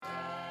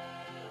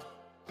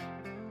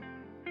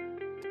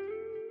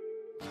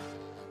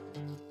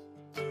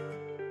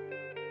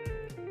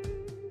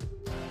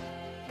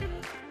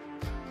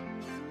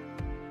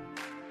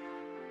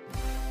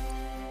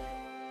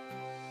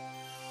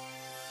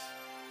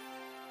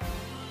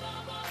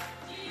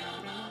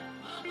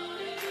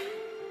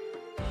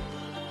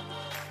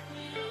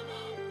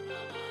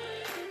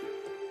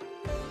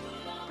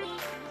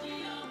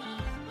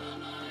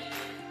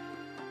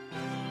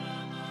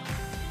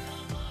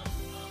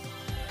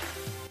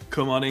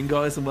Come on in,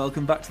 guys, and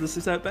welcome back to the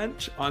Sit Out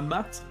Bench. I'm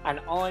Matt.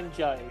 And I'm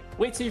Joe.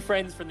 We're two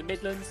friends from the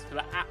Midlands who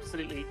are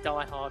absolutely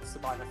die-hard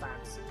Survivor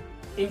fans.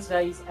 In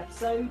today's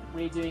episode,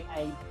 we're doing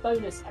a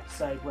bonus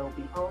episode where we'll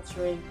be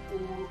answering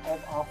all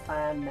of our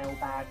fan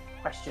mailbag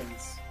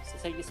questions. So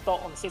take your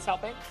spot on the Sit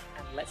Out Bench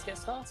and let's get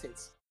started.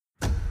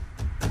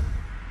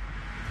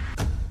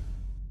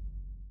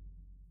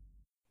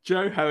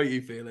 Joe, how are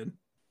you feeling?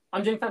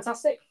 I'm doing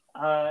fantastic.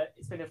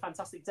 It's been a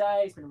fantastic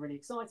day. It's been a really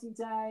exciting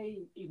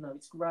day, even though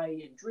it's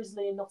grey and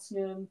drizzly in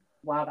Nottingham.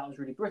 Wow, that was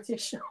really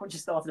British. I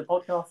just started a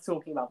podcast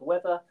talking about the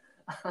weather.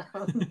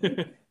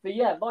 But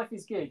yeah, life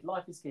is good.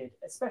 Life is good,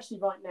 especially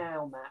right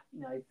now, Matt.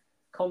 You know,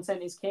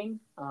 content is king.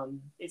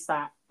 It's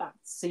that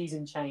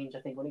season change,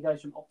 I think, when it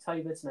goes from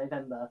October to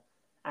November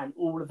and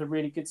all of the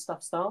really good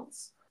stuff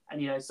starts.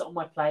 And, you know, so on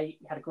my plate,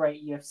 we had a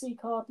great UFC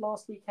card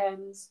last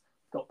weekend.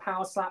 Got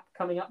Power Slap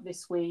coming up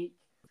this week.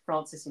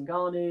 Francis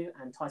Ngannou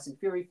and Tyson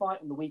Fury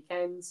fight on the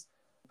weekends.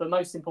 But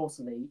most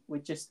importantly, we're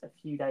just a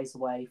few days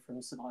away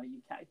from Survivor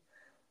UK.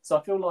 So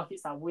I feel like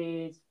it's that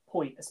weird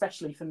point,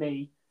 especially for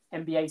me.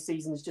 NBA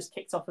season has just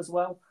kicked off as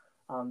well.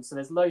 So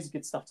there's loads of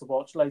good stuff to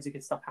watch, loads of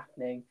good stuff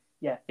happening.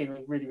 Yeah,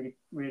 feeling really, really,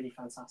 really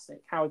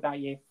fantastic. How about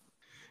you?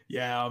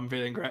 Yeah, I'm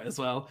feeling great as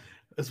well.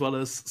 As well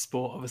as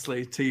sport,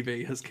 obviously,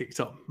 TV has kicked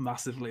up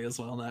massively as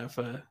well now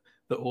for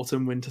the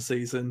autumn-winter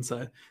season.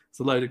 So it's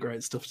a load of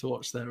great stuff to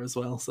watch there as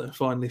well. So I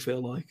finally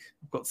feel like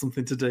I've got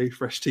something to do,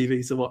 fresh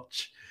TV to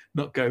watch,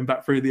 not going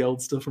back through the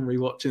old stuff and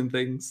rewatching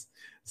things.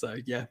 So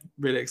yeah,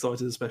 really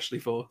excited, especially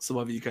for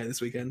Survivor UK this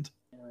weekend.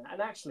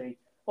 And actually,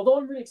 although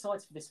I'm really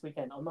excited for this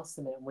weekend, I must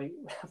admit, we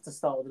have to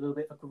start with a little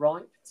bit of a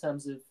gripe in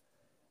terms of,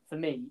 for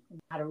me,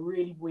 I had a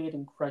really weird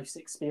and gross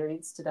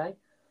experience today.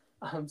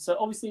 So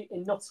obviously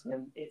in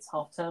Nottingham, it's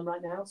half term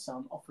right now, so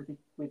I'm off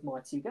with my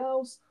two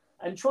girls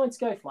and trying to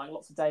go for like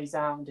lots of days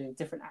out and doing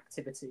different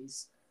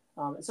activities.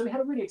 And so we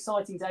had a really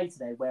exciting day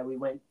today where we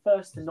went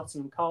first to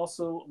Nottingham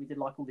Castle, we did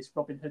like all this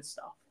Robin Hood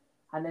stuff.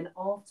 And then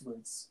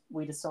afterwards,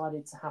 we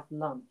decided to have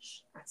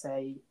lunch at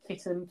a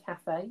kitten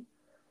cafe.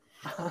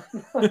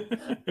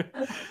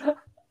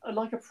 At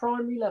like a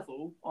primary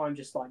level, I'm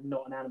just like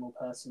not an animal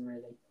person,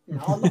 really. You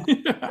know,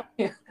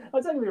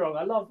 don't get me wrong.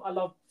 I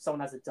love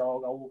someone has a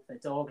dog. I'll walk their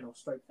dog and I'll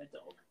stroke their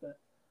dog. But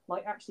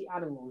like actually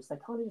animals, they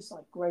kind of just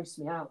like gross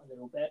me out a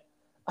little bit.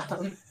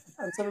 And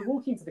so we're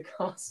walking to the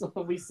castle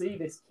and we see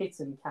this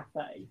kitten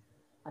cafe,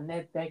 and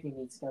they're begging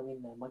me to go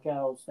in there. My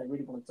girls, they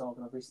really want a dog,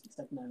 and I've recently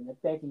said no, and they're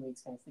begging me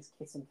to go into this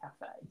kitten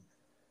cafe.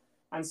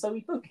 And so we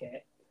book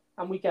it.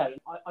 And we go.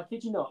 I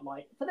kid you not,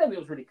 like, for them it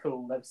was really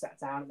cool. They were sat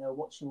down and they were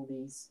watching all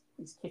these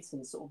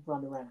kittens sort of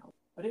run around.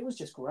 But it was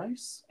just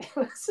gross. It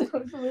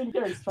was really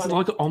gross. It's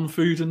like on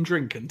food and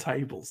drink and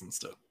tables and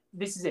stuff.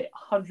 This is it,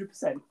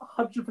 100%,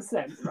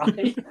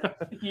 right?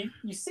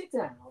 you sit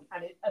down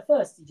and at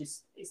first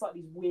it's like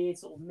these weird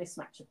sort of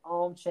mismatch of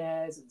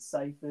armchairs and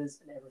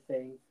sofas and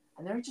everything.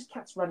 And there are just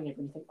cats running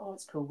everywhere and you think, oh,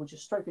 it's cool, we'll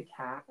just stroke a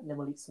cat and then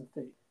we'll eat some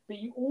food. But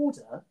you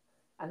order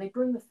and they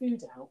bring the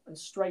food out, and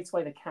straight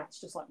away the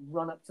cats just like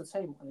run up to the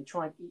table and they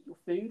try and eat your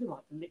food and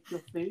like lick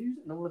your food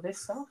and all of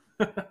this stuff.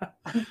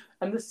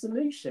 and the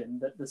solution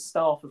that the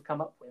staff have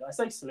come up with, I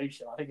say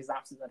solution, I think is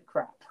absolutely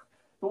crap.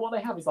 But what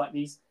they have is like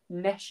these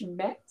mesh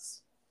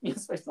nets you're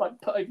supposed to like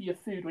put over your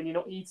food when you're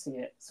not eating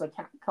it, so a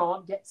cat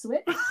can't get to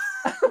it.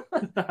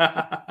 But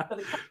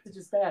the cats are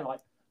just there like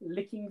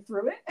licking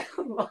through it.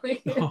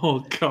 Like,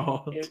 oh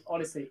god!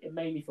 Honestly, it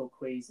made me feel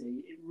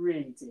queasy. It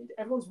really did.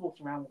 Everyone's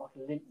walking around with like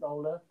a lint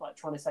roller, like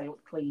trying to say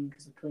it's clean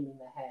because they're cleaning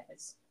their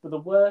hairs. But the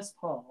worst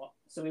part,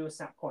 so we were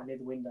sat quite near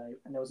the window,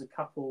 and there was a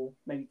couple,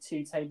 maybe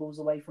 2 tables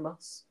away from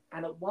us,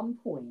 and at one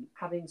point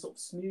having sort of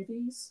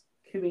smoothies,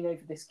 cooing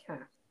over this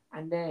cat,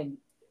 and then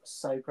it was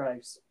so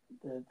gross.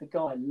 The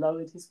guy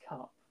lowered his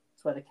cup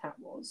to where the cat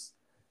was,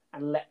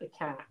 and let the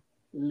cat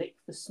lick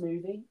the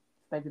smoothie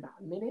for maybe about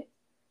a minute.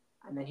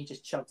 And then he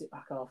just chugged it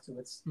back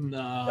afterwards.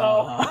 No.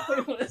 Oh,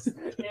 it was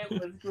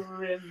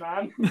grim,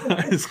 man.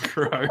 That is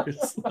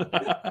gross.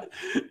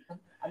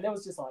 And there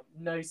was just like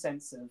no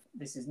sense of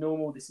this is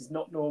normal, this is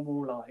not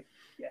normal. Like,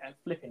 yeah,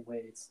 flipping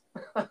weird.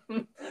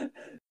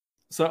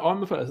 So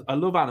I'm the first. I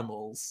love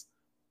animals,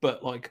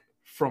 but like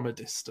from a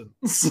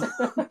distance.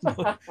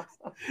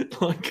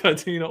 Like I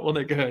do not want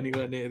to go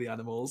anywhere near the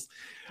animals.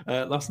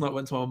 Last night I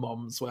went to my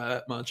mum's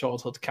where my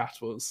childhood cat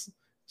was.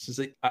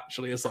 She's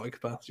actually a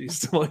psychopath. She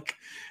used to like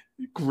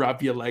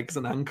grab your legs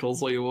and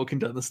ankles while you're walking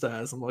down the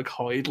stairs and like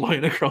hide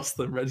lying across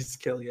them ready to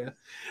kill you.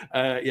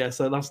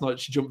 So last night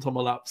she jumped on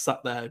my lap,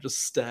 sat there,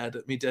 just stared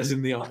at me dead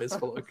in the eyes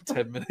for like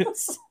 10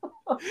 minutes.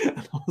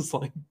 And I was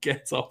like,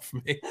 get off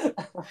me.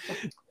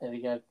 There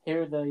we go.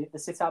 Here at the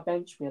sit-out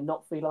bench, we are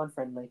not feline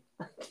friendly.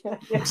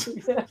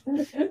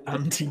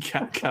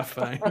 Anti-cat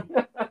cafe.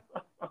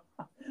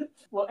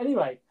 Well,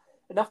 anyway,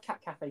 enough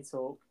cat cafe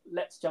talk.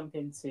 Let's jump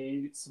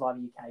into Survivor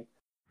UK.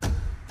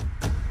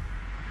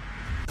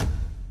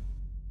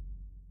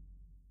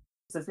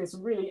 So there's been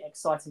some really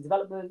exciting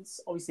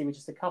developments. Obviously, we're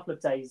just a couple of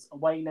days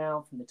away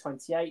now from the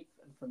 28th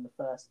and from the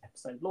first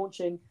episode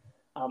launching.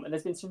 And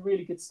there's been some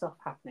really good stuff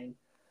happening.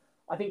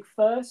 I think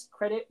first,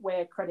 credit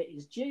where credit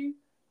is due.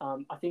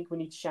 I think we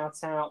need to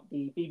shout out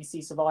the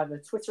BBC Survivor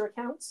Twitter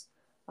account.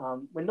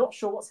 We're not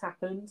sure what's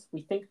happened.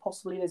 We think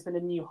possibly there's been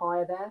a new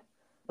hire there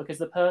because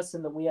the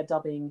person that we are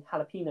dubbing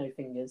Jalapeno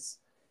Fingers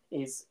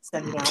is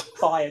sending out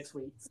fire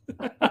tweets.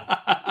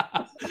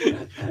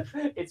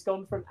 It's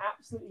gone from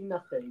absolutely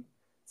nothing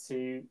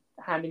to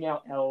handing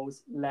out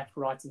L's left,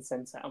 right, and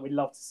centre, and we'd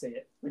love to see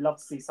it. We'd love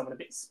to see someone a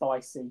bit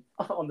spicy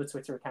on the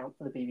Twitter account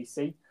for the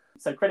BBC.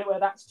 So credit where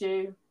that's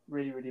due.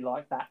 Really, really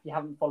like that. If you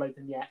haven't followed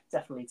them yet,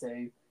 definitely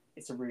do.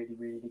 It's a really,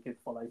 really good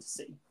follow to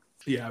see.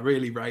 Yeah, I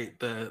really rate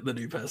the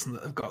new person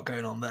that they've got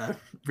going on there.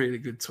 Really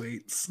good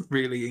tweets,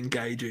 really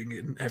engaging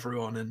in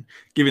everyone and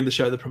giving the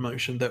show the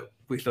promotion that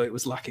we thought it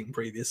was lacking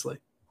previously.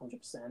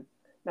 100%.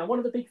 Now, one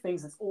of the big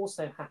things that's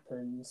also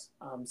happened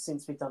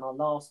since we've done our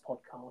last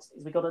podcast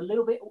is we got a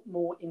little bit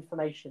more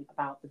information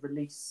about the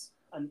release.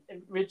 And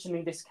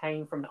originally this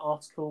came from an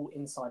article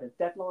inside of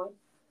Deadline.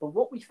 But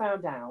what we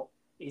found out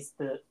is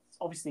that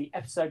obviously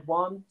episode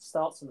 1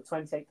 starts on the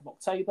 28th of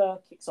October,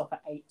 kicks off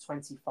at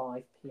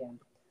 8:25 p.m.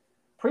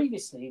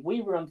 Previously,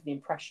 we were under the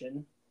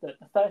impression that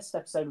the first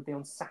episode would be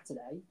on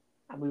Saturday,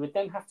 and we would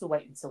then have to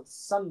wait until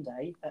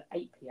Sunday at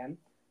 8 p.m.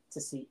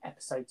 to see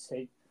episode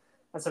 2.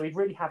 And so we'd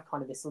really have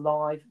kind of this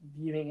live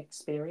viewing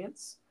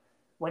experience,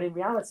 when in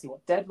reality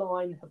what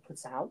Deadline have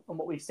put out, and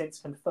what we've since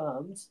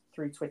confirmed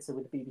through Twitter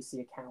with the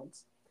BBC account,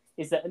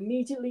 is that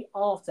immediately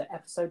after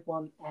episode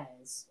 1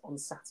 airs on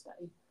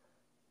Saturday,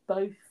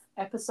 both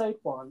episode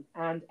 1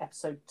 and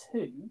episode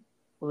 2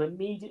 will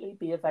immediately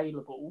be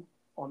available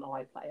on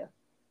iPlayer.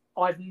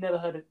 I've never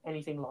heard of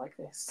anything like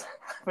this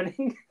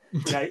happening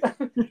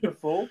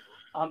before.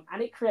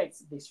 And it creates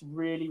this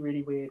really,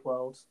 really weird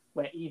world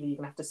where either you're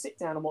going to have to sit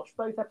down and watch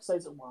both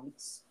episodes at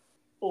once,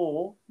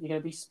 or you're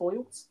going to be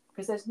spoiled,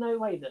 because there's no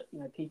way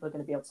that people are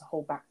going to be able to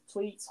hold back the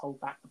tweets, hold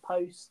back the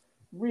posts.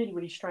 Really,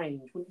 really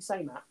strange, wouldn't you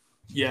say, Matt?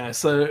 Yeah,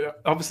 so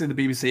obviously the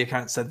BBC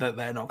account said that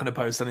they're not going to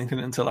post anything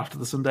until after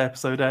the Sunday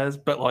episode airs,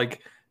 but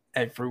like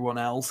everyone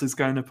else is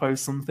going to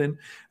post something.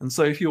 And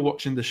so if you're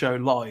watching the show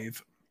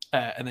live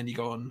and then you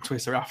go on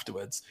Twitter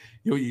afterwards,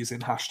 you're using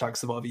hashtag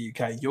Survivor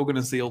UK, you're going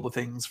to see all the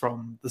things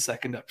from the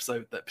second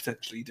episode that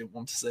potentially you didn't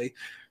want to see.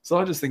 So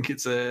I just think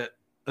it's a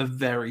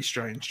very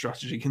strange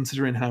strategy,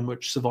 considering how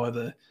much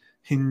Survivor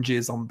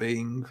hinges on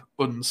being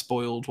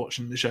unspoiled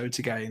watching the show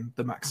to gain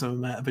the maximum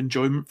amount of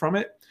enjoyment from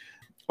it.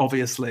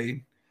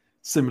 Obviously,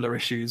 similar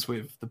issues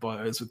with the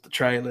bios, with the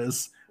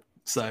trailers,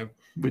 so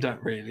we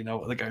don't really know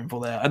what they're going for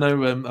there. I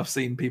know I've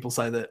seen people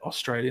say that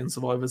Australian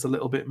Survivor's a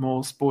little bit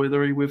more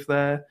spoilery with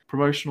their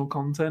promotional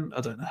content.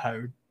 I don't know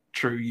how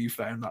true you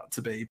found that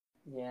to be.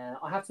 Yeah,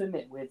 I have to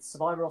admit, with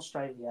Survivor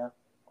Australia,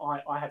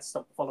 I had to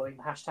stop following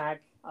the hashtag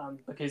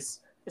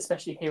because,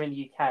 especially here in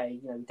the UK,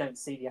 you don't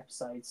see the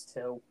episodes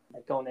till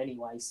they're gone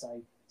anyway.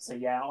 So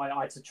yeah,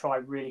 I had to try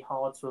really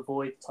hard to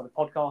avoid the type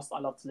of podcast I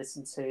love to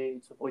listen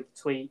to avoid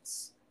the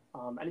tweets.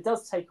 And it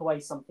does take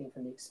away something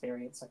from the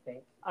experience, I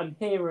think.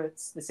 Here at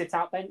the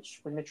sit-out bench,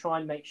 we're going to try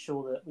and make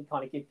sure that we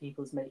kind of give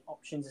people as many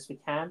options as we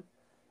can.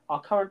 Our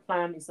current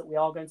plan is that we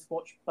are going to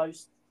watch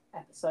both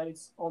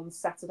episodes on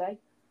Saturday.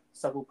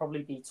 So we'll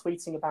probably be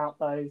tweeting about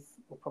both.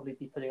 We'll probably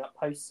be putting up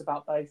posts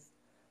about both.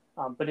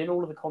 But in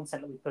all of the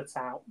content that we put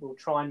out, we'll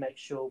try and make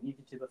sure we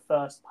either do a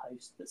first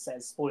post that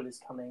says spoilers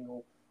coming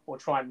or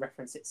try and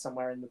reference it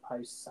somewhere in the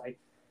post. So,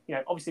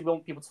 obviously we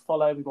want people to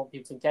follow, we want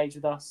people to engage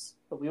with us,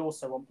 but we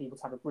also want people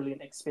to have a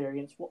brilliant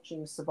experience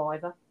watching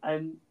Survivor.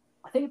 And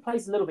I think it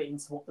plays a little bit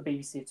into what the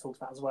BBC have talked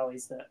about as well,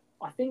 is that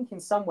I think in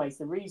some ways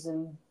the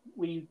reason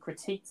we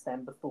critiqued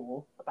them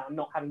before about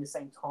not having the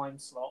same time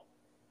slot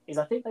is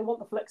I think they want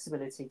the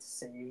flexibility to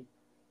see,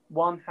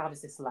 one, how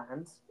does this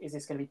land? Is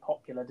this going to be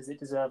popular? Does it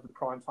deserve the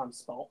primetime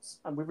spots?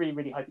 And we really,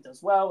 really hope it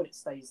does well and it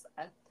stays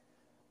there.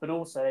 But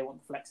also they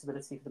want the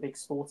flexibility for the big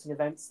sporting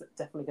events that are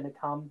definitely going to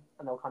come,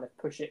 and they'll kind of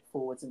push it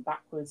forwards and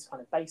backwards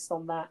kind of based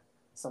on that.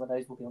 Some of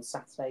those will be on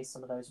Saturday,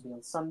 some of those will be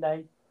on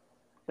Sunday.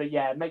 But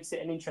yeah, it makes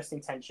it an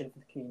interesting tension for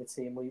the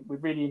community, and we're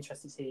really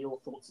interested to hear your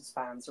thoughts as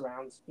fans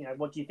around,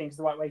 what do you think is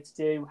the right way to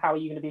do? How are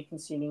you going to be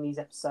consuming these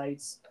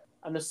episodes?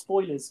 And the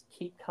spoilers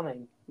keep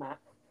coming, Matt.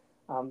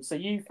 So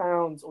you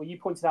found, or you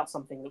pointed out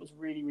something that was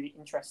really, really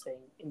interesting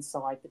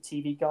inside the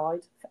TV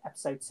guide for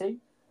episode 2.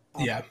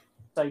 Yeah.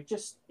 So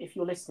just, if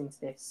you're listening to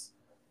this,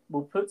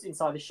 we'll put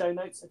inside the show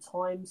notes a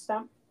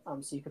timestamp,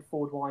 so you can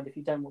forward wind if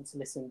you don't want to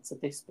listen to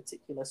this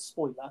particular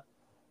spoiler.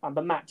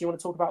 But Matt, do you want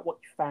to talk about what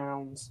you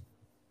found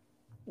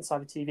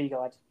inside the TV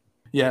guide?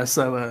 Yeah,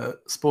 so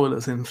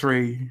spoilers in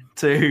 3,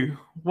 2,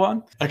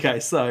 1. Okay,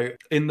 so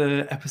in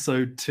the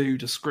episode 2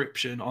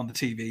 description on the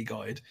TV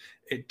guide,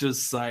 it does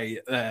say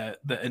that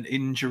an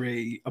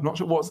injury, I'm not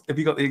sure have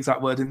you got the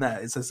exact word in there?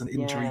 It says an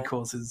injury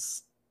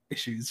causes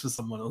issues for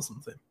someone or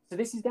something. So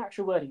this is the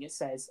actual wording. It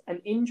says,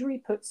 an injury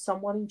puts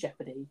someone in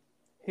jeopardy.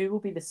 Who will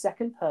be the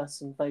second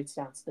person voted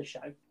out of the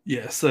show?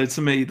 Yeah, so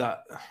to me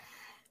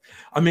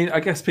I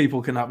guess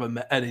people can have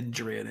an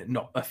injury and it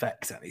not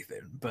affect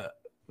anything, but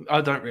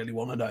I don't really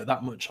want to know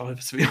that much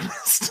either, to be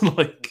honest.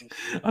 Like,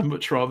 I'd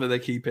much rather they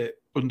keep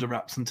it under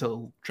wraps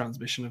until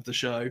transmission of the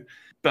show.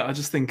 But I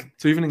just think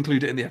to even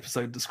include it in the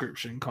episode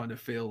description kind of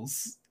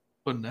feels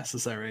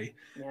unnecessary.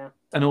 Yeah.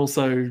 And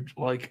also,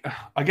 like,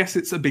 I guess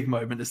it's a big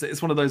moment.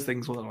 It's one of those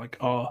things where they're like,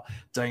 oh,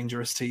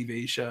 dangerous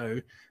TV show,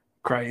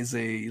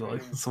 crazy,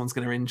 like someone's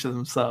going to injure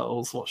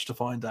themselves, watch to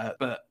find out.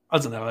 But I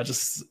don't know. I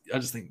just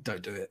think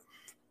don't do it.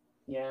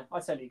 Yeah, I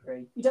totally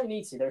agree. You don't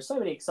need to. There are so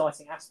many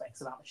exciting aspects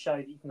about the show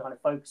that you can kind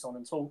of focus on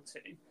and talk to.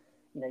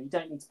 You know, you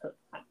don't need to put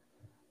that.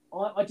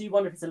 I do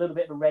wonder if it's a little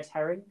bit of a red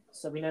herring.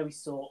 So we know we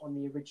saw on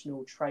the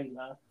original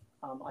trailer,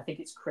 I think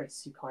it's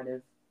Chris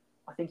who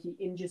I think he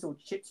injures or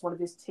chips one of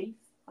his teeth.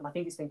 And I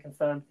think it's been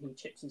confirmed that he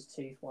chips his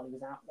tooth while he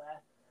was out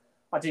there.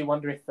 I do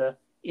wonder if the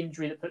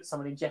injury that puts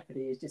someone in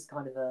jeopardy is just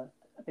kind of a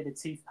bit of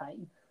tooth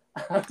pain.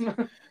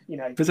 You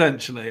know,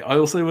 potentially. I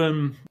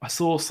also I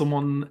saw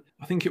someone,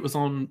 I think it was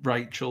on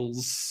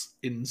Rachel's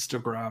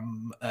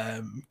Instagram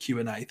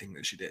Q&A thing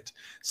that she did.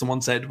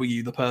 Someone said, were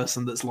you the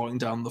person that's lying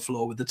down on the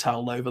floor with the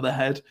towel over their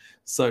head?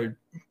 So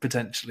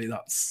potentially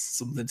that's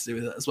something to do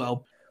with it as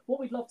well. What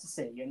we'd love to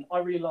see, and I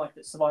really like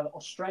that Survivor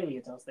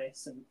Australia does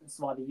this and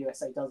Survivor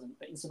USA doesn't,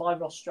 but in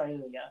Survivor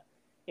Australia,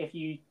 if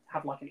you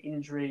have like an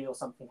injury or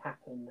something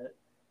happen that,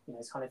 you know,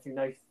 it's kind of through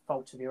no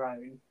fault of your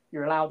own,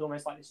 you're allowed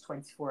almost like this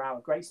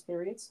 24-hour grace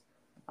period.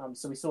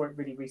 So we saw it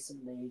really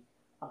recently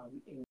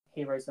in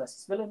Heroes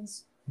versus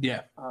Villains.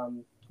 Yeah.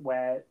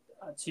 Where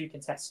two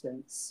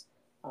contestants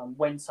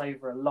went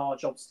over a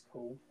large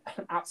obstacle.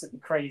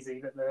 Absolutely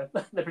crazy that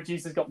the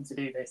producers got them to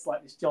do this,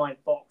 like this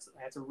giant box that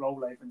they had to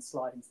roll over and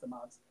slide into the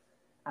mud.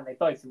 And they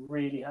both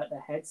really hurt their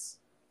heads.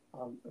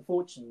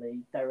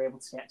 Unfortunately, they were able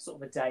to get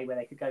sort of a day where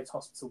they could go to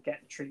hospital, get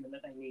the treatment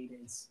that they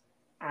needed,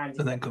 and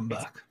then come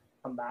back.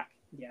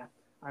 Yeah.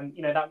 And,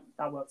 you know,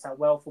 that worked out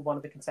well for one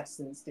of the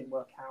contestants, didn't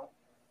work out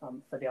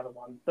for the other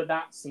one. But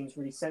that seems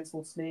really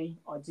sensible to me.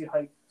 I do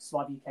hope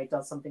Survivor UK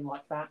does something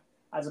like that,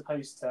 as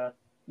opposed to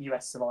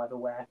US Survivor,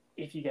 where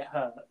if you get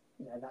hurt,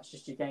 you know, that's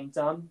just your game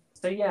done.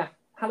 So, yeah,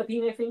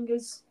 jalapeno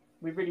fingers,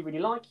 we really, really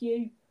like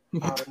you.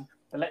 But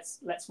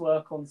let's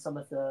work on some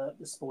of the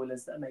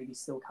spoilers that are maybe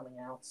still coming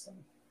out. And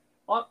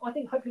I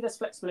think hopefully there's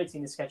flexibility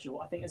in the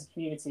schedule. I think as a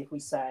community, if we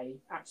say,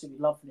 actually,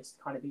 we'd love for this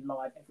to kind of be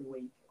live every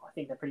week, I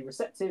think they're pretty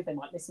receptive. They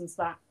might listen to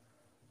that.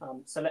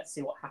 So let's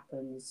see what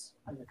happens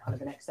over kind of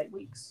the next 8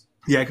 weeks.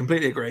 Yeah,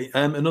 completely agree.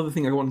 Another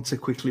thing I wanted to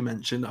quickly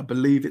mention, I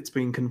believe it's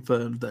been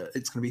confirmed that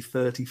it's going to be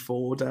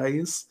 34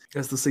 days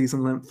as the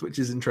season length, which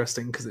is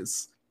interesting because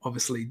it's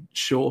obviously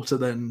shorter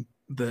than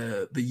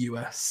the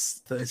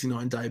US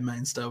 39-day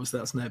mainstay. Obviously,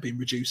 that's now been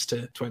reduced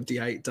to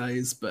 28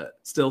 days, but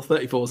still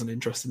 34 is an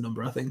interesting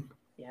number, I think.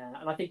 Yeah,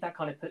 and I think that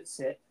kind of puts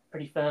it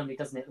pretty firmly,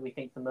 doesn't it, that we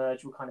think the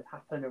merge will kind of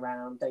happen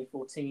around day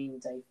 14,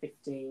 day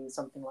 15,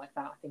 something like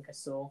that, I think I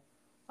saw.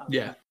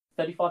 Yeah.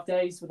 35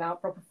 days without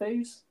proper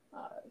food.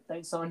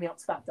 Don't sign me up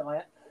to that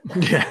diet.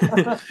 Yeah,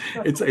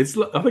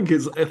 I think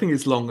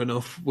it's long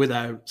enough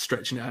without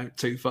stretching it out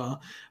too far.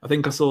 I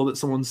think I saw that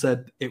someone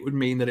said it would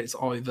mean that it's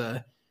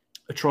either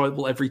a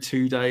tribal every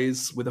 2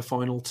 days with a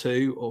final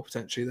 2, or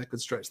potentially they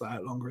could stretch that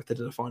out longer if they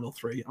did a final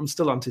 3. I'm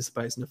still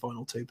anticipating a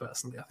final 2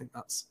 personally. I think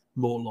that's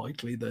more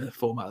likely the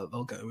format that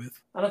they'll go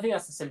with. And I think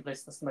that's the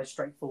simplest, that's the most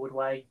straightforward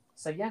way.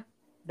 So yeah,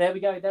 there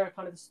we go. There are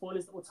kind of the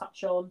spoilers that we'll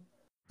touch on.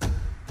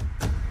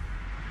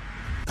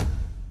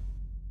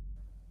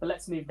 But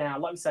let's move now.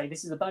 Like we say,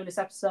 this is a bonus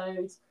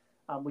episode.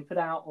 We put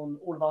out on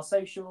all of our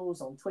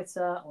socials, on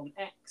Twitter, on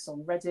X,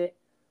 on Reddit,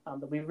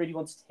 that we really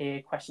wanted to hear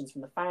questions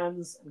from the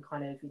fans and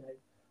kind of, you know,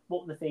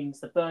 what were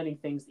the burning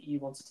things that you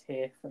wanted to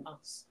hear from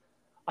us.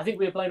 I think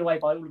we were blown away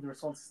by all of the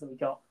responses that we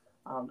got,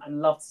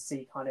 and love to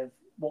see kind of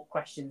what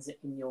questions are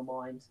in your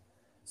mind.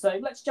 So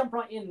let's jump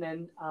right in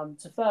then.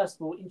 To first,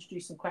 we'll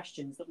introduce some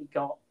questions that we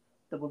got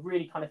that were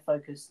really kind of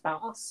focused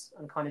about us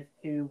and kind of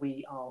who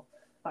we are.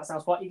 That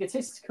sounds quite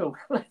egotistical.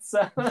 Let's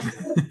start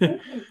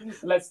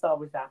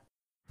with that.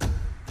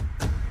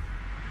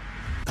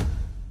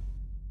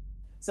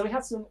 So we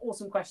had some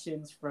awesome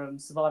questions from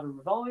Survivor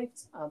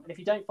Revived. And if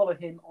you don't follow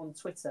him on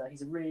Twitter,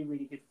 he's a really,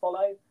 really good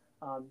follow.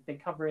 Been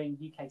covering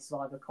UK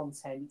Survivor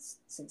content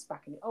since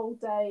back in the old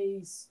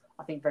days.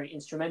 I think very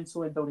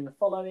instrumental in building a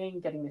following,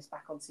 getting this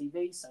back on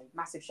TV. So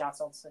massive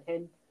shout out to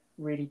him.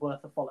 Really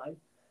worth a follow.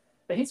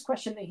 But his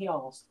question that he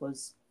asked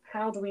was,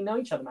 how do we know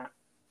each other, Matt?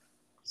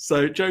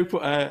 So Joe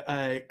put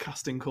a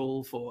casting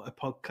call for a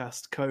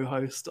podcast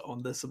co-host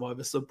on the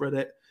Survivor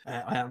subreddit.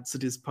 I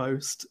answered his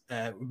post.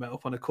 We met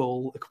up on a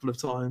call a couple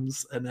of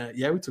times, and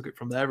we took it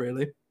from there,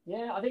 really.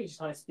 Yeah, I think it just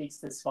kind of speaks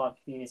to the Survivor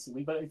community.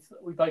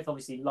 We both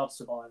obviously love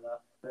Survivor,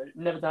 but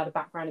never had a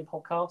background in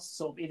podcasts,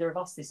 sort of either of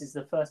us. This is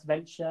the first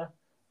venture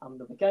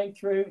that we're going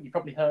through. You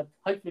probably heard,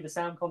 hopefully the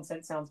sound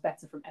content sounds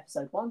better from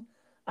episode 1.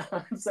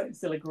 So it's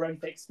still a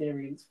growth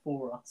experience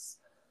for us.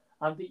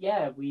 But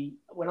yeah,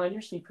 when I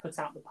initially put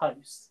out the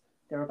post,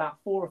 there were about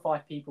 4 or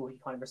 5 people who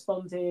kind of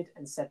responded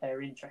and said they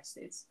were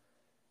interested,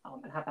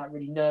 and had that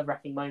really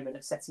nerve-wracking moment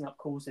of setting up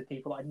calls with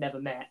people I'd never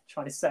met,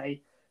 trying to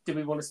say, do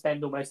we want to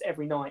spend almost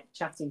every night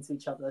chatting to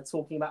each other,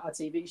 talking about our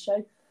TV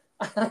show?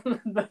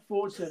 But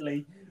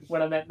fortunately,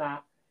 when I met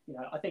Matt,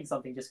 I think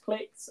something just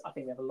clicked. I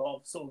think we have a lot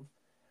of sort of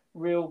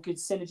real good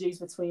synergies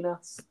between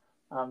us.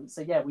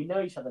 So yeah, we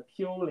know each other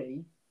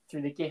purely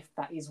through the gift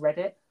that is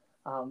Reddit.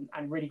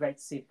 And really great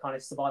to see the kind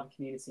of Survivor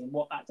community and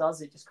what that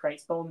does. It just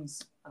creates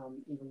bonds,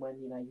 even when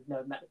you've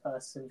never met the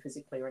person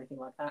physically or anything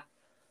like that.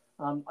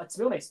 To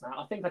be honest, Matt,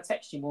 I think I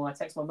text you more than I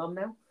text my mum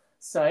now.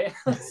 So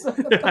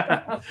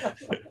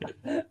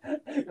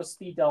your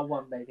speed dial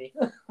 1, baby.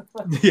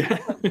 Yeah.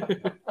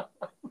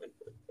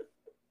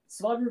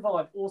 Survivor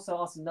Revive also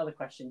asked another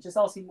question, just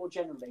asking more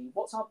generally,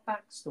 what's our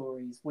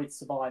backstories with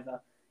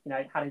Survivor?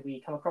 How did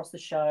we come across the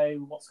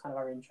show? What's kind of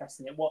our interest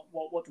in it? What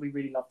do we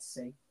really love to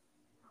see?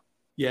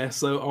 Yeah,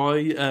 so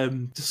I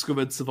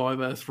discovered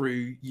Survivor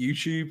through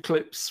YouTube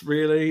clips,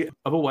 really.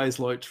 I've always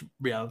liked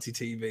reality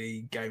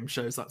TV, game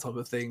shows, that type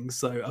of thing.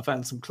 So I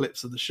found some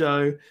clips of the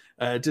show,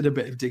 did a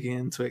bit of digging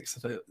into it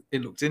because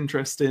it looked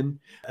interesting.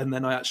 And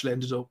then I actually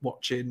ended up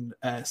watching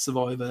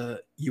Survivor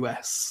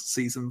US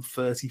season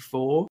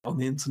 34 on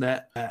the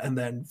internet. And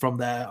then from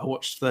there, I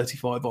watched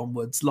 35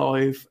 onwards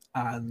live.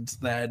 And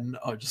then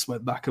I just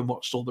went back and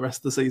watched all the rest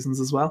of the seasons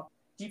as well.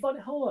 Do you find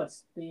it hard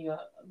being I'm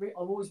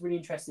always really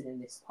interested in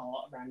this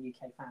part around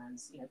UK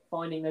fans,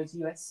 finding those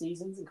US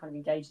seasons and kind of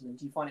engaging them.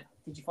 Did you find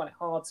it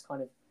hard to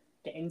kind of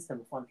get into them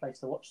and find a place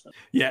to watch them?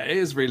 Yeah, it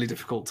is really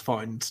difficult to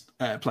find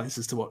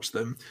places to watch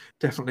them.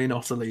 Definitely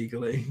not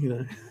illegally,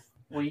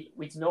 We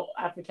do not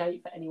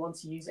advocate for anyone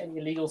to use any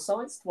illegal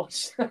sites to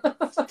watch.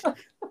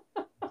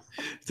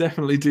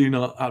 Definitely do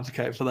not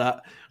advocate for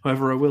that.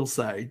 However, I will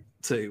say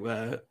I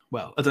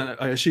don't know,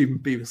 I assume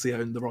BBC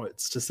own the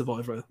rights to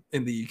Survivor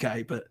in the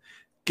UK, but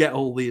get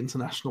all the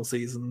international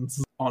seasons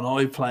on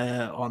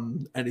iPlayer,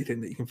 on anything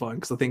that you can find,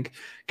 because I think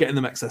getting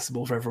them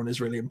accessible for everyone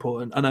is really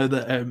important. I know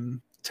that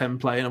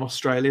Templay in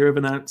Australia have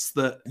announced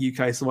that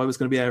UK Survivor is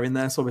going to be airing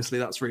there, so obviously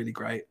that's really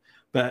great.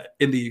 But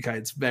in the UK,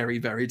 it's very,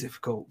 very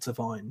difficult to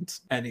find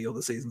any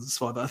other seasons of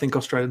Survivor. I think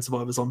Australian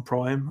Survivor's on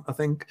Prime,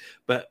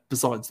 but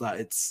besides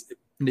that, it's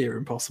near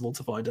impossible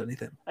to find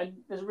anything. And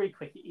there's really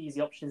quick,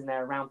 easy options in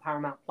there around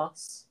Paramount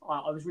Plus.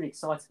 I was really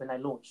excited when they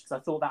launched because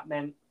I thought that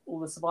meant all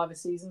the Survivor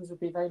seasons would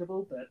be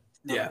available, but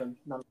none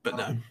of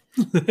them.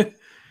 No.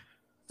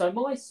 So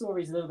my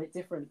story is a little bit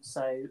different.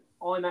 So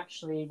I'm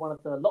actually one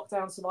of the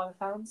Lockdown Survivor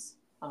fans.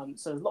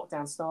 So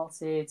lockdown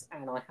started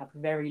and I had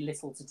very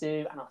little to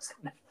do, and I was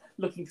kind of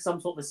looking for some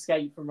sort of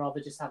escape from rather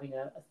just having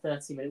a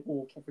 30-minute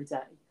walk every day.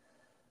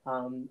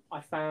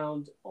 I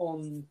found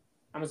on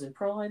Amazon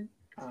Prime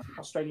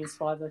Australian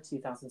Survivor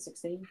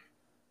 2016.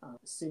 As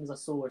soon as I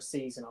saw a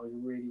season, I was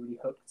really, really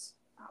hooked.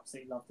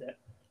 Absolutely loved it.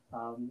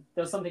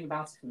 There was something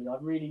about it for me. I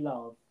really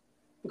love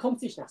the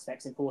competition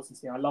aspect's important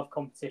to me. I love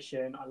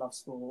competition. I love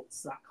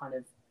sports. That kind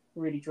of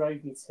really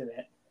drove me to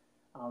it.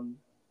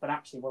 But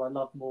actually, what I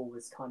loved more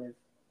was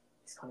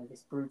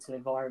this brutal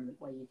environment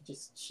where you could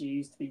just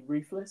choose to be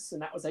ruthless,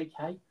 and that was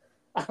okay.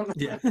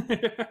 Yeah.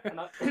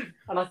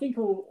 and I think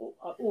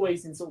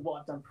always in sort of what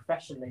I've done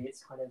professionally,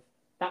 it's kind of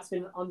that's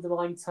been an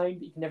underlying tone,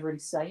 but you can never really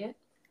say it.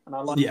 And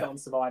I like that on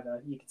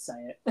Survivor, you could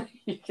say it.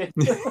 You could.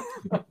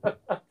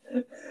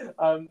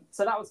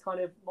 So that was kind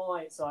of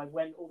so I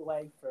went all the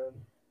way from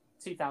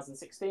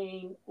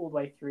 2016 all the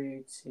way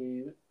through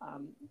to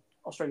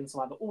Australian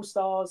Survivor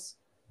All-Stars.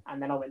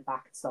 And then I went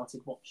back and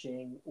started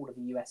watching all of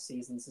the US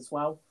seasons as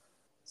well.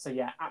 So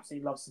yeah,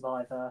 absolutely love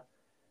Survivor.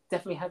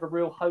 Definitely have a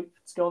real hope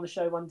to go on the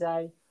show one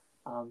day.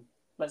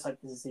 Let's hope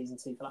there's a season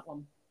 2 for that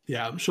one.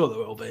 Yeah, I'm sure there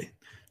will be.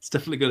 It's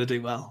definitely going to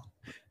do well.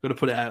 Got to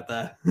put it out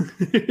there.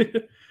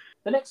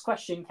 The next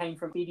question came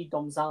from Speedy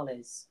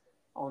Gonzalez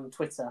on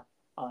Twitter,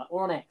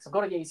 or on X. I've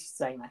got to get used to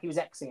saying that. He was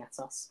Xing at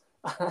us.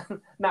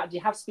 Matt, do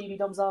you have Speedy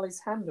Gonzalez's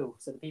handle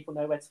so that people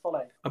know where to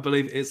follow? I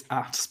believe it's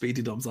at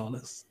Speedy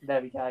Gonzalez.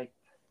 There we go.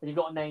 And you've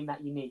got a name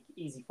that unique,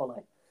 easy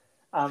follow.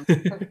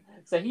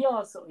 So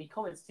he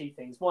comments 2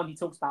 things. One, he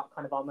talks about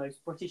kind of our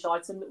most British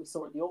item that we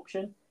saw at the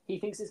auction. He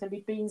thinks it's going to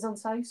be beans on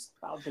toast.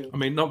 That would be. I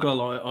mean, not gonna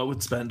lie, I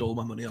would spend all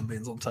my money on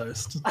beans on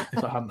toast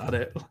if I hadn't had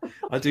it.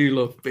 I do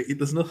love, but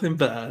there's nothing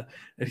better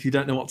if you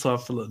don't know what to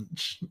have for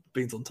lunch.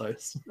 Beans on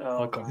toast,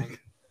 iconic. Man.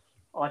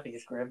 I think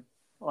it's grim.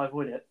 I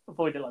avoid it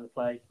like the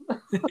plague.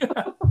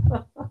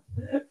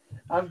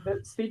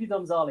 But Speedy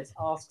Gonzalez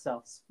asks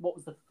us, what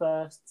was the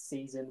first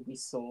season we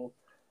saw?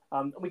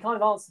 And we kind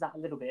of answered that a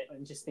little bit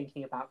and just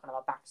thinking about kind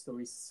of our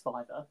backstories to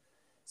Survivor.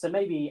 So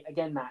maybe,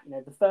 again, Matt,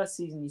 the first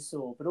season you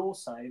saw, but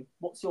also,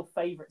 what's your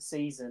favourite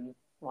season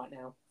right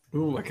now?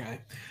 Ooh,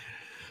 okay.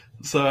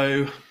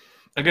 So,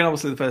 again,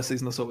 obviously the first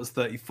season I saw was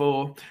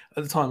 34.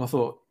 At the time I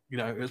thought,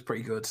 it was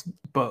pretty good.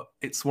 But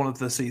it's one of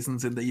the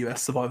seasons in the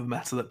US Survivor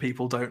meta that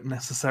people don't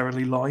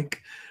necessarily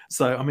like.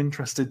 So I'm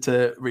interested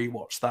to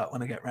rewatch that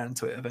when I get round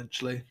to it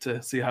eventually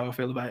to see how I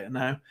feel about it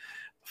now.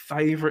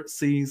 Favourite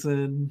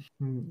season?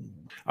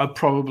 I'd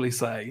probably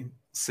say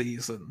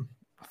season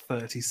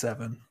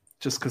 37.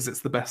 just because it's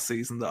the best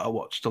season that I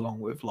watched along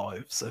with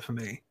Live. So for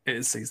me, it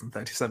is season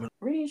 37.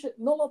 Really,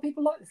 not a lot of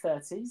people like the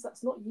 30s.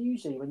 That's not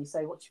usually when you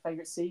say what's your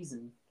favourite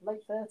season.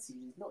 Late 30s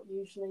is not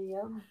usually.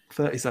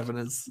 37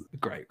 is a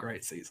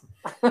great season.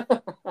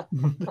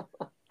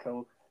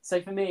 Cool.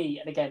 So for me,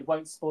 and again,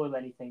 won't spoil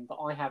anything, but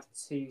I have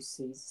 2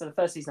 seasons. So the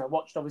first season I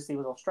watched obviously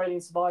was Australian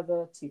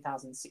Survivor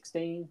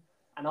 2016,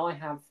 and I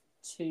have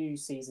 2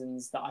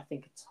 seasons that I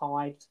think are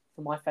tied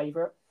for my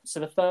favourite. So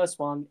the first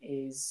one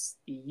is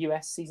the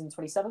US season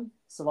 27,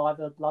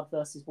 Survivor Blood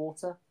versus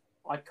Water.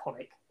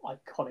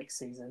 Iconic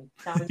season.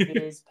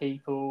 Challenges,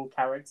 people,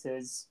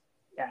 characters.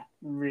 Yeah,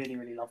 really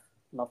love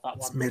that one.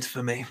 It's mid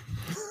for me.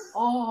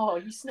 Oh,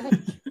 you snake.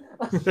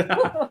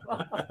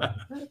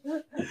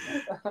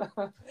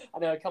 I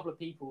know a couple of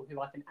people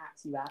who I can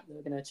act you at that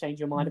are going to change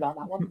your mind about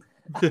that one.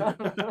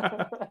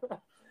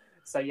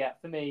 So yeah,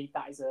 for me,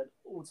 that is an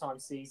all-time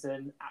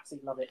season.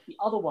 Absolutely love it. The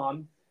other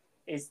one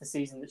is the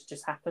season that's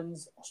just happened,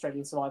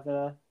 Australian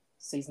Survivor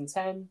season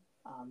 10,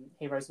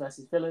 Heroes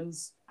versus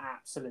Villains.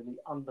 Absolutely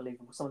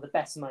unbelievable. Some of the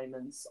best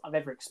moments I've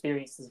ever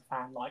experienced as a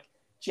fan, like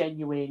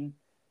genuine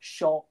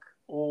shock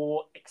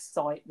or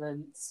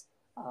excitement.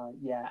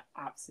 Yeah,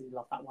 absolutely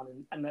love that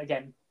one. And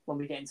again, when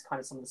we get into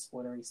kind of some of the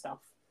spoilery stuff,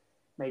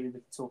 maybe we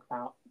can talk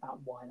about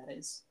why that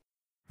is.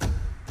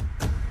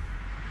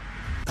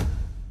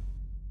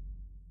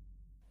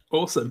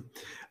 Awesome.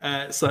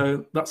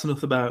 So that's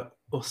enough about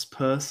us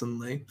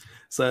personally.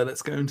 So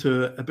let's go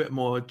into a bit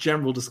more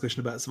general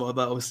discussion about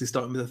Survivor, obviously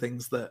starting with the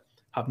things that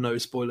have no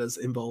spoilers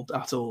involved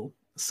at all.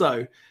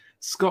 So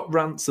Scott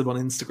Ransom on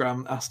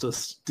Instagram asked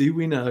us, do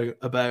we know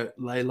about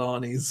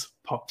Leilani's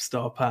pop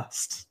star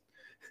past?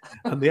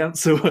 And the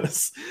answer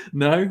was,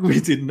 no, we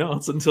did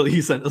not, until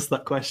you sent us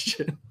that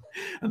question.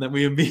 And then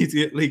we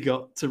immediately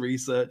got to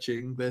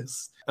researching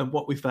this. And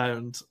what we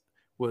found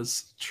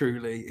was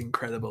truly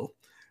incredible.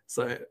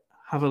 So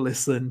have a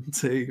listen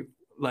to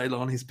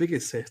Leilani's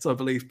biggest hit, I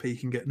believe,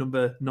 peaking at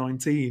number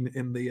 19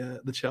 in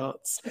the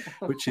charts,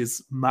 which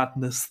is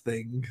Madness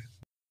Thing.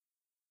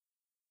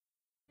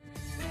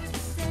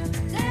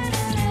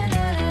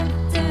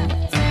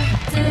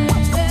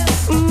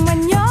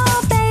 When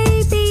your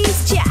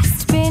baby's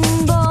just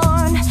been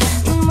born,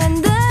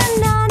 when the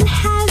nun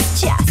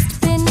has just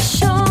been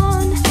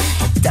shorn,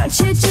 don't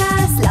you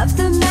just love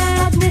the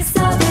madness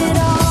of it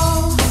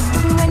all?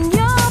 When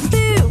your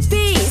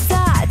boobies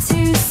are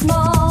too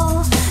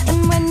small,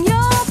 and when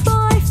your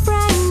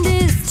boyfriend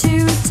is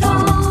too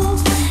tall,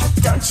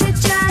 don't you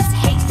just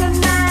hate the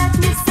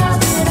madness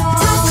of it all?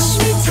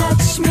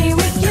 Touch me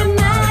with your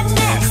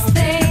madness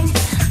thing.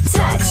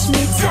 Touch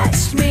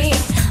me,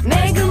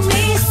 make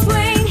me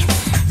swing.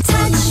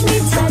 Touch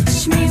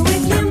me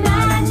with your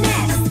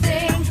madness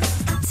thing.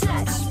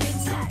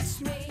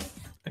 Touch me.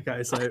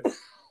 Okay, so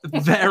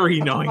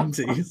very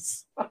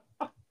 90s.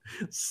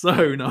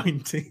 So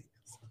 90s.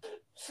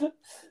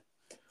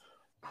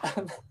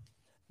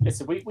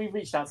 Listen, we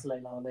reached out to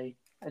Leilani,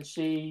 and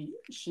she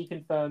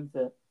confirmed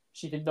that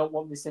she did not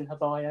want this in her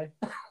bio.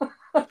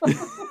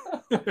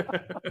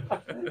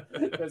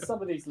 But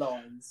some of these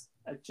lines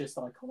are just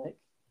iconic.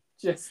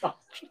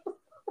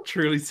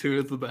 Truly 2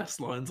 of the best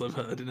lines I've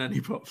heard in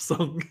any pop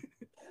song.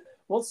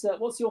 What's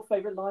your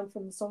favourite line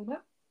from the song,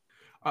 Matt?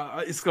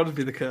 It's got to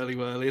be the curly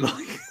whirly,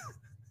 like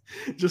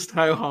just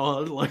how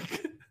hard,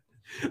 like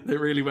they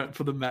really went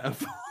for the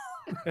metaphor.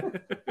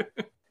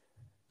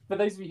 For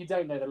those of you who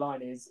don't know, the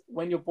line is,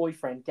 when your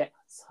boyfriend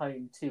gets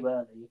home too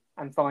early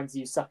and finds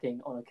you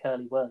sucking on a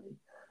curly whirly.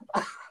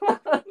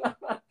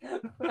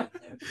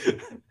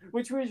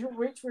 which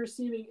we're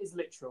assuming is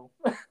literal.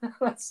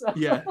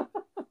 Yeah,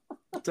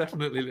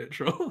 definitely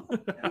literal.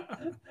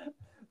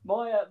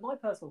 My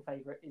personal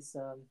favourite is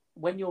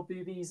when your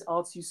boobies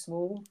are too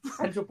small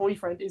and your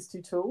boyfriend is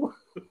too tall.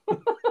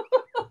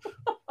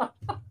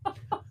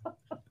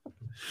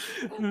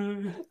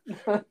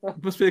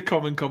 Must be a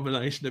common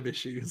combination of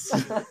issues.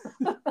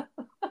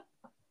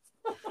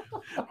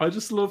 I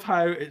just love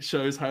how it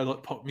shows how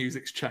like pop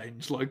music's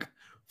changed, like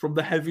from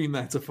the heavy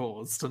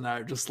metaphors to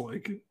now just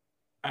like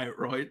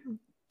outright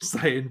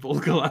saying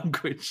vulgar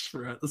language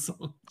throughout the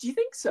song. Do you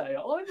think so?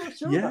 I'm not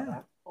sure Yeah. about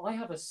that. I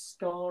have a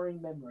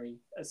scarring memory.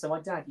 So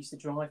my dad used to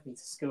drive me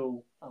to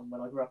school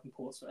when I grew up in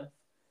Portsmouth,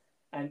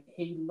 and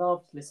he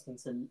loved listening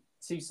to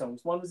 2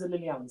 songs. One was a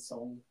Lily Allen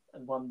song,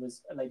 and one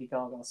was a Lady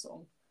Gaga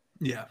song.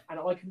 Yeah. And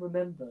I can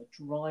remember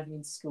driving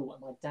into school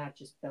and my dad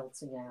just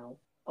belting out,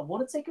 "I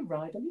want to take a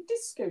ride on your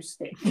disco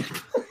stick."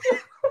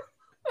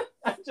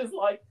 And just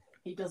like,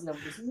 he doesn't know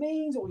what this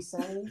means, what he's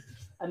saying.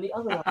 And the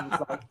other one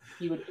was like,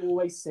 he would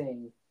always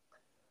sing,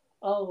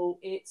 "Oh,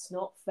 it's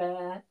not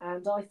fair,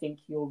 and I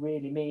think you're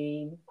really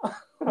mean."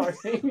 I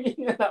think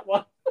that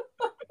one.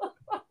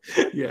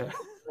 Yeah.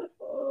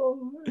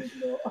 Oh, it's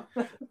not.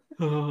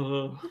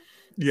 Oh,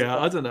 yeah,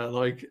 I don't know.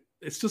 Like,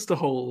 it's just a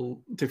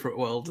whole different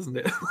world, isn't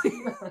it?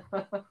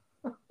 Well,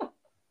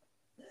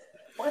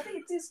 I think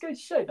it just goes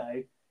to show,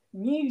 though,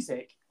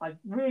 music, I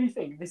really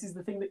think this is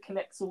the thing that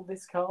connects all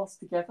this cast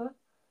together.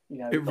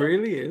 It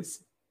really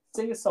is.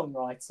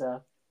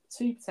 Singer-songwriter,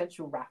 2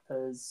 potential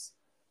rappers,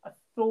 a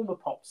former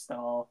pop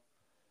star.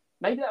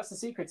 Maybe that's the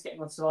secret to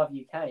getting on Survivor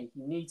UK.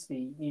 You need to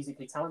be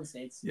musically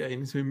talented. Yeah, you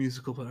need to be a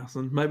musical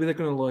person. Maybe they're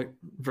going to like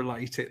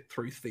relate it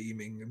through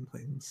theming and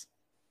things.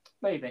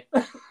 Maybe.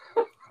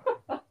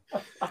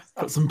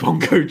 Put some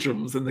bongo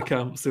drums in the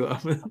camp, see what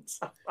happens.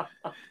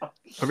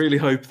 I really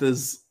hope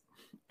there's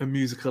a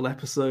musical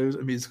episode,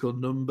 a musical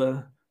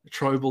number, a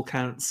tribal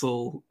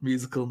council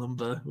musical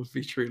number would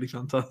be truly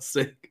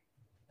fantastic.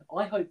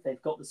 I hope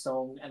they've got the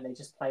song and they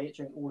just play it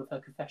during all of her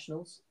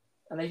confessionals.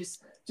 And they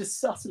just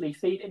subtly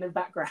feed in the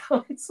background.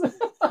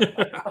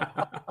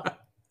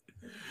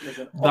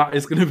 That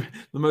is going to be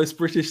the most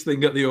British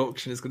thing at the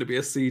auction. Is going to be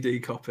a CD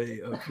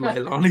copy of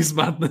Leilani's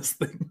Madness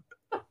thing.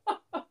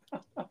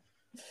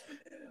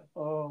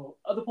 Oh,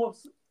 other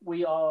pods,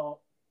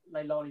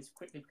 Leilani's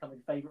quickly becoming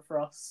a favourite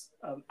for us.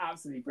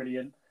 Absolutely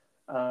brilliant.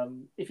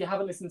 If you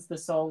haven't listened to the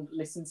song,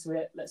 listen to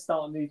it. Let's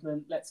start a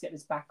movement. Let's get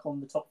this back on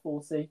the top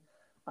 40.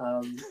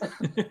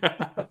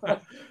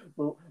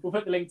 We'll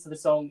put the link to the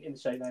song in the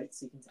show notes.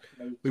 So you can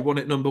definitely we want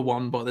it number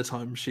 1 by the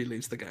time she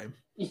leaves the game.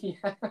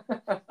 Yeah.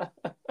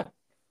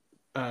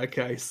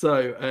 Okay,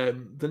 so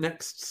the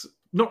next,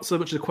 not so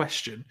much a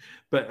question,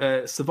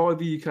 but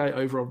Survivor UK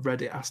over on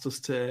Reddit asked us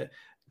to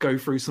go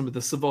through some of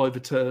the Survivor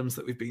terms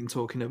that we've been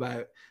talking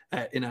about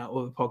in our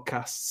other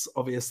podcasts.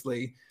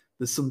 Obviously,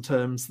 there's some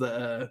terms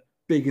that are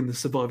big in the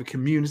Survivor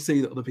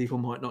community that other people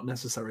might not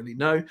necessarily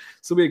know.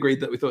 So we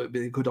agreed that we thought it'd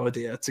be a good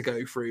idea to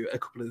go through a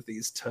couple of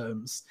these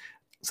terms.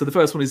 So the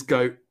first one is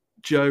GOAT.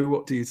 Joe,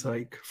 what do you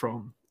take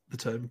from the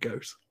term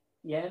GOAT?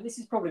 Yeah, this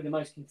is probably the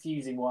most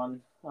confusing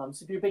one. So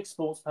if you're a big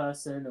sports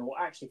person, or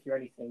actually if you're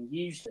anything,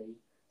 usually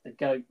the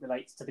GOAT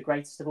relates to the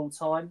greatest of all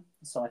time.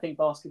 So I think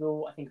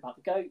basketball, I think about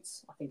the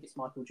GOATs, I think it's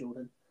Michael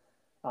Jordan.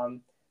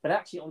 But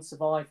actually on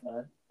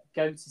Survivor,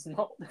 GOAT is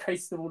not the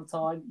greatest of all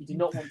time. You do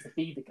not want to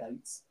be the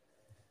GOAT.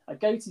 A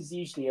GOAT is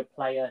usually a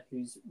player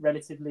who's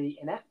relatively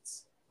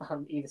inept,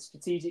 either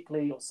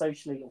strategically or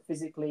socially or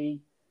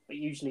physically, but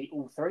usually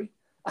all three.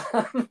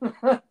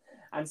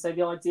 And so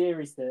the idea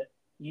is that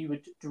you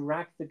would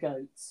drag the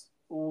GOAT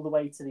all the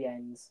way to the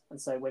end. And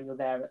so when you're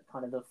there at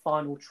kind of the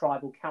final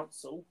tribal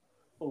council,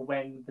 or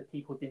when the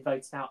people have been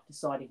voted out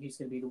deciding who's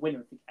going to be the winner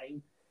of the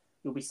game,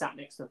 you'll be sat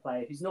next to a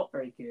player who's not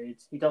very good,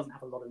 who doesn't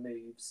have a lot of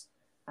moves.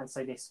 And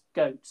so this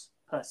GOAT,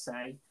 per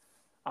se,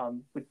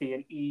 would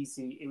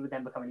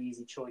then become an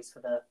easy choice for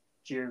the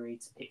jury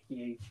to pick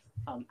you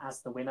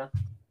as the winner.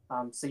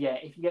 So yeah,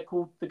 if you get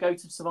called the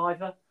GOAT of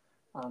Survivor,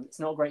 it's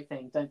not a great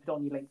thing. Don't put it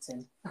on your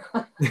LinkedIn.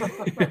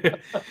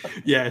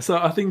 Yeah, so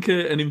I think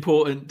an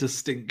important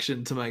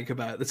distinction to make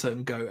about the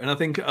term GOAT, and I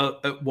think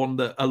one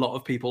that a lot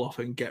of people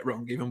often get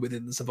wrong, even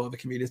within the Survivor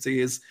community,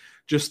 is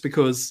just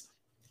because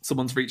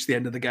someone's reached the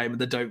end of the game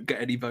and they don't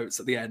get any votes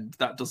at the end,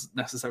 that doesn't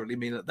necessarily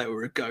mean that they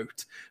were a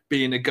GOAT.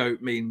 Being a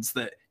GOAT means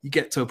that you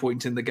get to a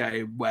point in the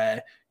game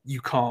where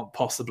you can't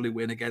possibly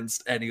win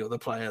against any other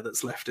player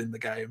that's left in the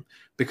game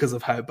because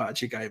of how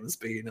bad your game has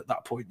been. At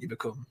that point, you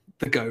become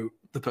the GOAT,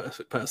 the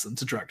perfect person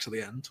to drag to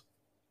the end.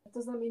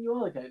 Doesn't that mean you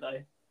are the GOAT, though? Do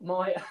you know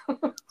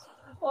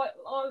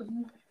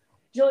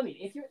what I mean?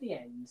 If you're at the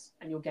end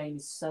and your game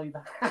is so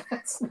bad,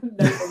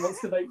 no one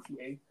wants to vote for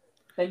you,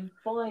 then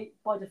by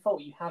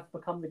default, you have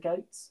become the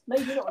GOAT.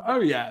 Maybe not.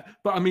 Oh, yeah.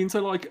 But I mean,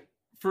 so like,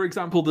 for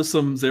example, there's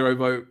some 0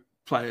 vote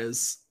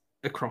players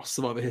across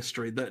Survivor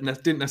history that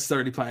didn't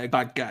necessarily play a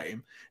bad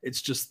game.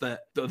 It's just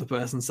that the other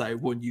person, say,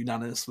 won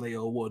unanimously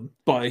or won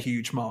by a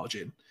huge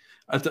margin.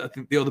 I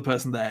think the other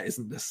person there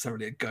isn't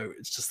necessarily a GOAT.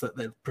 It's just that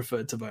they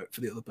preferred to vote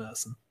for the other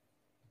person.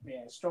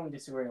 Yeah, strong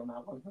disagree on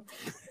that one.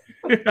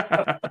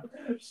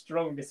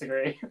 Strong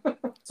disagree.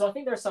 So I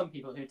think there are some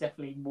people who are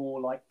definitely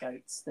more like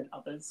GOATs than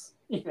others.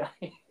 You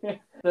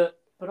know,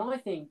 but I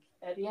think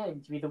at the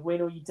end you either win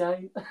or you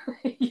don't.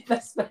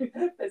 there's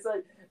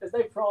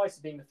no prize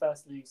for being the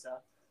first loser.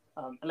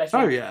 Unless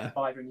you're a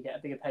survivor and you get a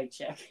bigger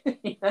paycheck.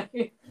 You know?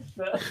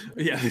 But,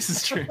 yeah, this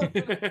is true.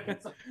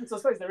 so I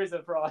suppose there is a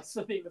prize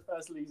for being the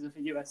first loser for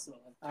US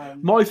Survivor.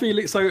 My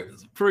feeling, so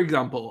for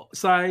example,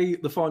 say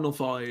the final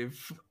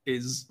 5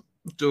 is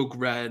Doug,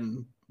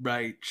 Ren,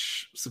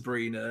 Rach,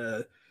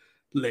 Sabrina,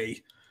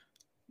 Lee.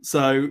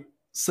 So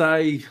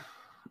say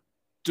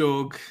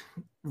Doug,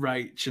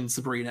 Rach and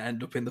Sabrina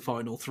end up in the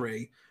final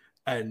 3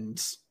 and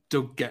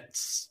Doug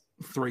gets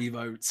 3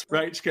 votes,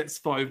 Rach gets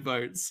 5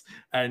 votes,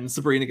 and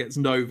Sabrina gets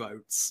no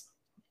votes.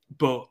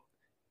 But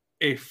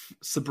if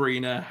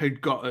Sabrina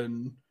had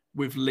gotten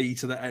with Lee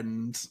to the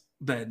end,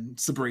 then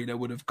Sabrina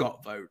would have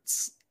got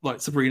votes. Like,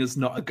 Sabrina's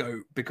not a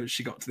GOAT because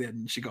she got to the end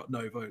and she got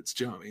no votes.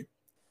 Do you know what I mean?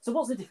 So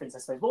what's the difference, I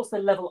suppose? What's the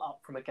level up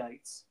from a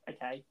GOAT?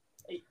 Okay.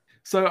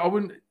 So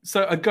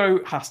a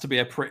GOAT has to be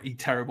a pretty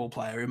terrible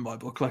player in my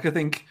book. Like, I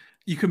think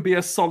you can be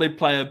a solid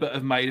player but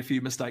have made a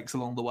few mistakes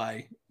along the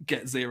way,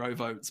 get 0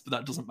 votes, but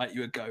that doesn't make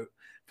you a GOAT.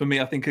 For me,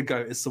 I think a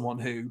GOAT is someone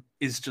who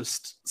is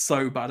just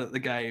so bad at the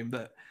game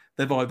that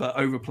they've either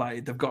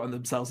overplayed, they've gotten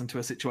themselves into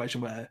a situation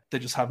where they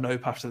just have no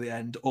path to the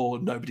end, or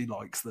nobody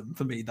likes them.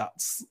 For me,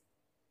 that's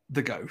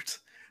the GOAT.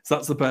 So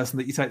that's the person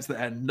that you take to the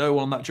end. No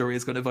one on that jury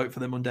is going to vote for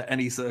them under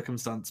any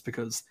circumstance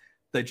because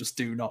they just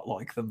do not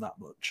like them that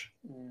much.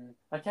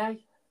 Okay.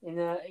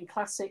 In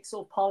classic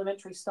sort of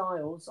parliamentary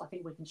styles, I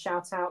think we can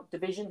shout out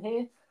division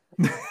here.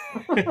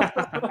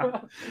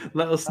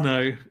 Let us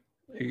know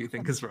who you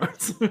think is right.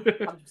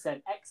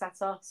 100%. X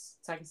at us.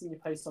 Tag us in your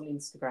posts on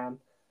Instagram.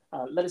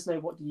 Let us know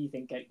what do you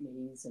think goat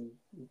means, and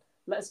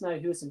let us know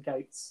who are some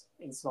goats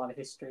in Survivor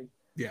history.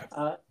 Yeah.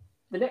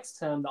 The next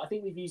term that I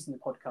think we've used in the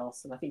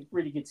podcast, and I think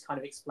really good to kind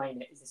of explain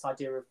it, is this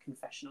idea of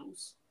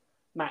confessionals.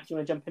 Matt, do you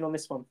want to jump in on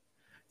this one?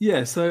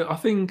 Yeah, so I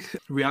think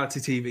reality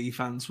TV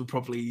fans would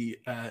probably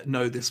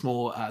know this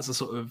more as a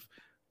sort of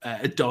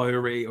a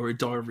diary or a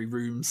diary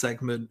room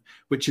segment,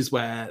 which is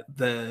where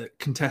the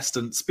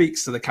contestant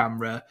speaks to the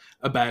camera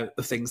about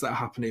the things that are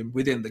happening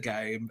within the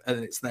game,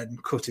 and it's then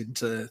cut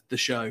into the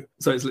show.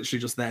 So it's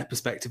literally just their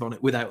perspective on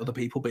it without other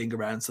people being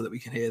around, so that we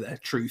can hear their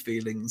true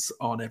feelings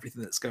on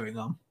everything that's going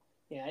on.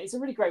 Yeah, it's a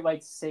really great way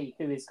to see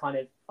who is kind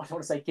of, I don't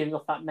want to say giving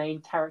off that main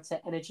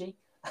character energy.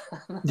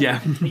 Yeah.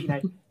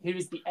 But, who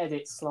is the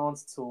edit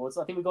slanted towards?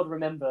 I think we've got to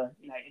remember,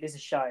 it is a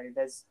show.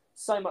 There's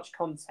so much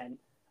content,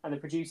 and the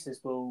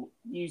producers will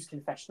use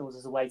confessionals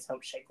as a way to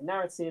help shape the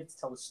narrative, to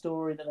tell the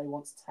story that they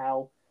want to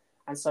tell.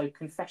 And so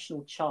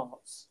confessional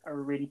charts are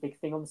a really big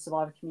thing on the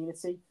Survivor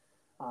community.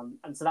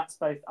 And so that's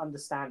both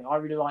understanding. I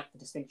really like the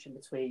distinction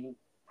between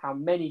how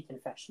many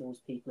confessionals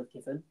people have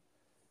given,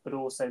 but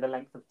also the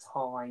length of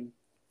time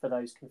for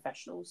those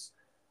confessionals.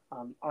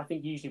 I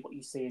think usually what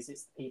you see is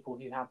it's the people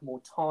who have more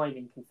time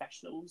in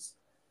confessionals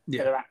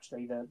that are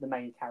actually the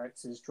main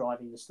characters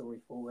driving the story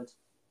forward.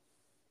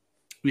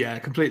 Yeah, I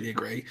completely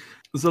agree.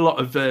 There's a lot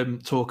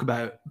of talk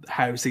about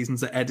how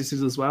seasons are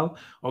edited as well.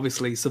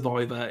 Obviously,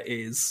 Survivor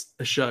is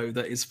a show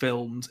that is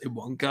filmed in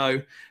one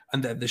go,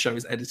 and then the show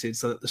is edited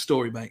so that the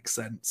story makes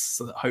sense,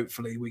 so that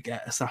hopefully we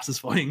get a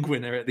satisfying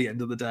winner at the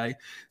end of the day.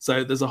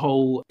 So there's a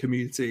whole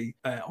community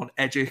on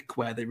Edgic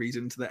where they read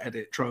into the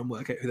edit, try and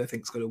work out who they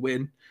think's going to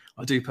win.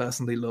 I do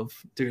personally love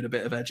doing a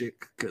bit of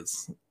Edgic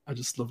because I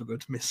just love a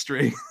good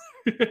mystery.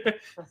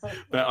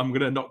 But I'm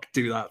going to not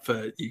do that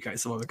for UK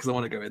Survivor because I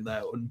want to go in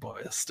there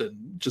unbiased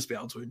and just be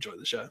able to enjoy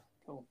the show.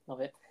 Cool,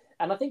 love it.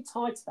 And I think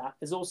tied to that,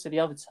 there's also the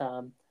other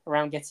term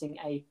around getting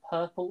a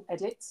purple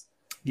edit.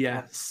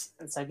 Yes.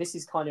 And so this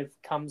is kind of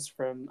comes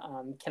from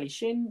Kelly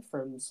Shin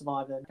from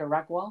Survivor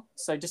Nicaragua.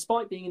 So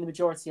despite being in the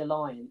majority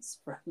alliance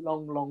for a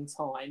long, long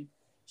time,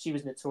 she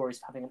was notorious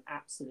for having an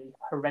absolutely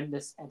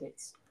horrendous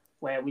edit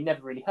where we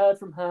never really heard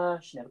from her.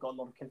 She never got a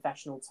lot of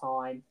confessional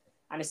time.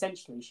 And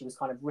essentially, she was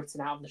kind of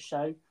written out of the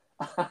show,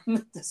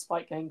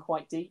 despite going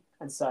quite deep.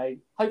 And so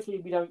hopefully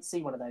we don't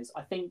see one of those.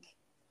 I think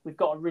we've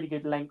got a really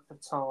good length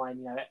of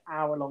time,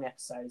 hour-long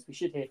episodes. We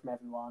should hear from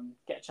everyone,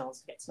 get a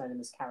chance to get to know them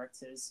as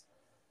characters.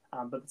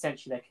 But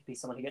potentially there could be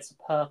someone who gets a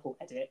purple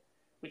edit,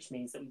 which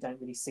means that we don't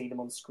really see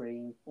them on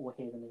screen or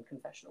hear them in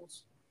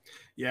confessionals.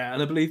 Yeah,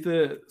 and I believe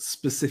the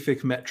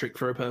specific metric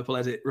for a purple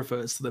edit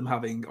refers to them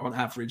having, on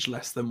average,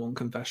 less than one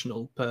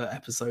confessional per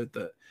episode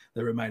that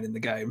they remain in the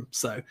game.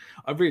 So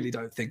I really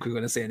don't think we're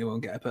going to see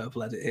anyone get a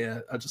purple edit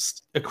here.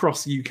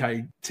 Across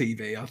UK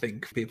TV, I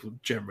think people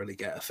generally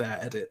get a fair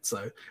edit.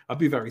 So I'd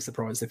be very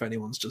surprised if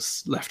anyone's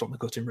just left on the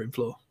cutting room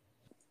floor.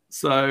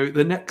 So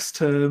the next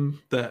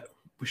term that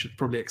we should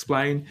probably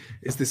explain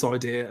is this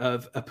idea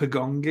of a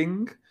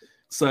pagonging.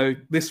 So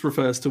this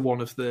refers to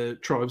one of the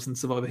tribes in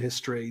Survivor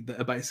history that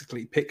are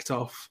basically picked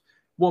off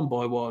one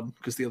by one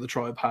because the other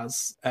tribe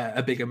has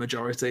a bigger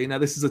majority. Now,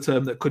 this is a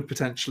term that could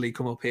potentially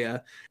come up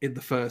here in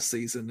the first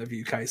season of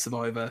UK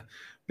Survivor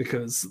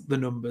because the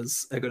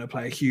numbers are going to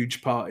play a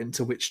huge part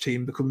into which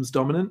team becomes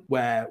dominant,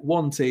 where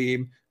one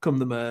team, come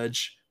the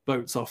merge,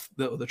 votes off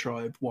the other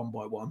tribe one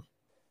by one.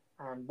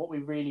 And what we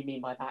really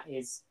mean by that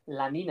is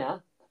La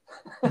Nina.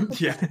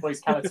 Yeah.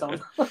 Voice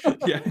Calaton.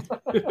 Yeah.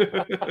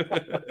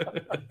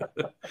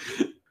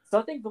 So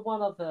I think the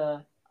one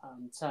other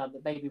term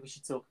that maybe we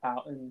should talk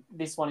about, and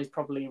this one is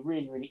probably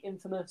really, really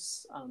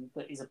infamous,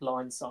 but is a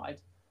blindside.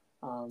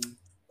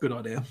 Good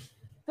idea.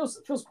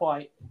 Feels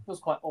quite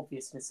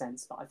obvious in a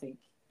sense, but I think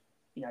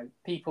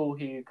people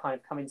who kind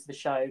of come into the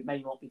show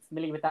may not be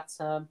familiar with that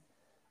term.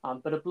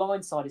 But a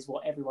blindside is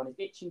what everyone is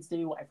itching to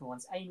do, what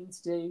everyone's aiming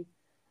to do.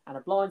 And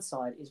a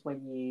blindside is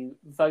when you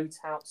vote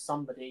out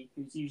somebody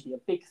who's usually a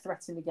big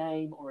threat in the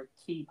game or a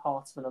key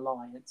part of an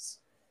alliance,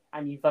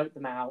 and you vote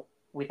them out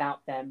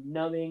without them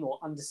knowing or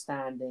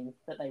understanding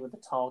that they were the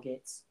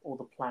target or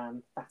the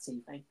plan that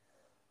evening.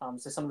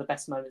 So some of the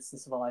best moments in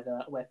Survivor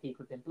are where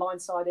people have been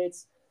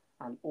blindsided,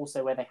 and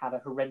also where they have a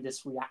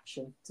horrendous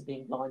reaction to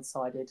being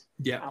blindsided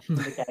out of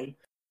the game.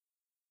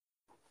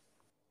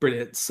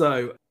 Brilliant.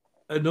 So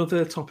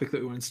another topic that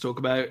we wanted to talk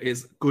about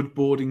is good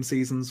boarding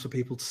seasons for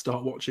people to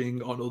start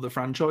watching on other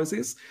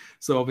franchises.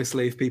 So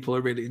obviously, if people are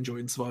really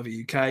enjoying Survivor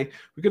UK,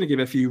 we're going to give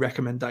a few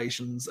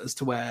recommendations as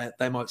to where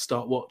they might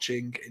start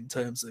watching in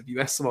terms of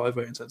US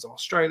Survivor, in terms of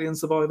Australian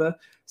Survivor.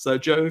 So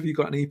Joe, have you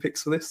got any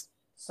picks for this?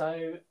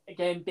 So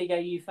again, big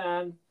AU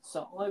fan.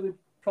 So I would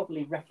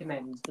probably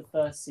recommend the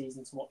first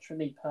season to watch for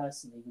me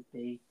personally would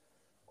be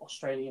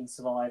Australian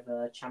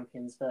Survivor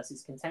Champions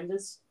versus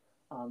Contenders.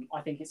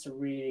 I think it's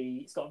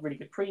got a really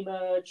good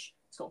pre-merge.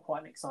 It's got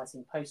quite an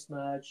exciting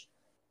post-merge.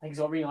 I think it's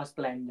got a really nice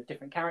blend of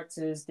different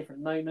characters,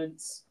 different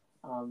moments,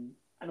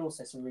 and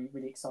also some really,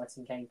 really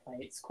exciting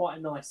gameplay. It's quite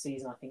a nice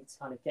season, I think, to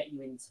kind of get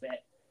you into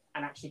it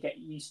and actually get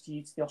used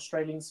to the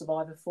Australian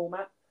Survivor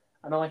format.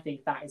 And I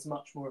think that is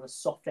much more of a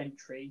soft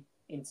entry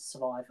into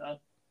Survivor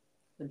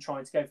than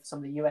trying to go for some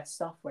of the US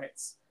stuff where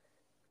it's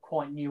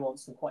quite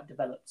nuanced and quite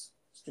developed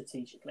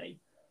strategically.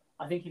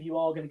 I think if you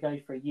are going to go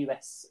for a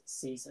US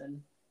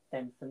season,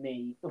 then for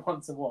me, the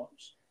one to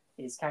watch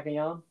is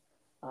Cagayan.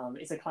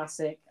 It's a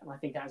classic, and I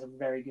think it has a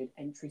very good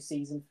entry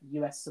season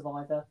for US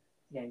Survivor.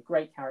 Again,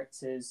 great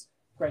characters,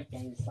 great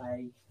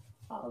gameplay,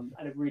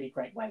 and a really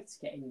great way to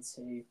get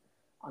into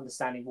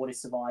understanding what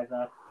is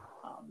Survivor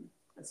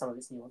and some of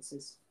its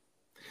nuances.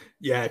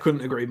 Yeah, I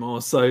couldn't agree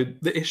more. So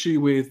the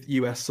issue with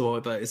US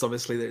Survivor is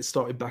obviously that it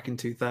started back in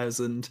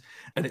 2000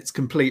 and it's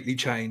completely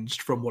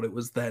changed from what it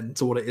was then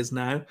to what it is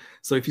now.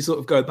 So if you sort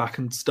of go back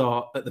and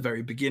start at the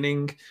very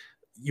beginning,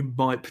 you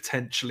might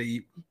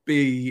potentially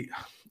be,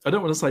 I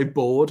don't want to say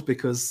bored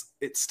because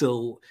it's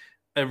still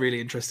a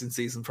really interesting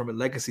season from a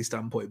legacy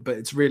standpoint, but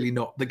it's really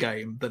not the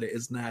game that it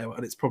is now.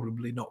 And it's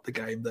probably not the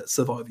game that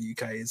Survivor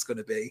UK is going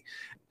to be.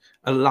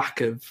 A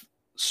lack of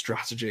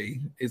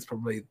strategy is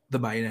probably the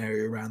main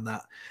area around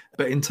that.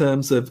 But in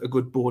terms of a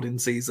good boarding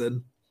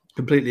season,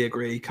 completely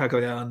agree.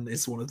 Cagayan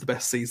is one of the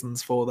best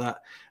seasons for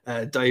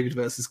that. David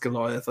versus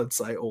Goliath, I'd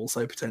say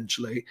also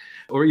potentially.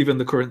 Or even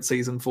the current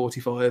season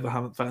 45, I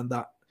haven't found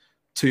that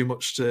too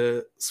much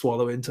to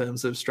swallow in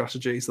terms of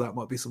strategy, so that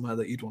might be somewhere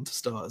that you'd want to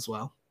start as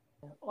well.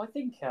 I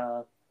think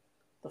the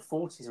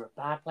 40s are a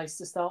bad place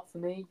to start for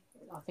me.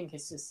 I think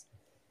it's just,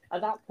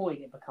 at that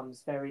point, it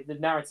becomes the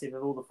narrative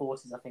of all the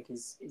 40s, I think,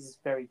 is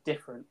very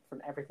different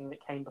from everything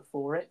that came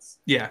before it.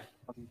 Yeah.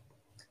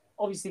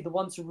 Obviously, the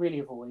one to really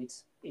avoid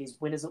is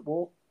Winners at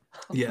War.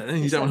 Yeah,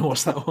 then you don't want to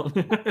watch that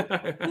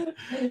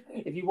one.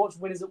 If you watch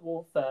Winners at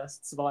War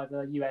first,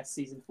 Survivor US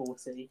season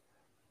 40,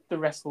 the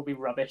rest will be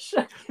rubbish.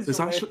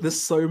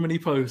 There's so many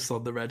posts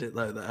on the Reddit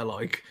though that are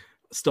like,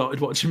 started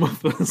watching my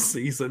first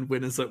season,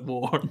 Winners at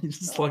War, and you're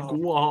just like,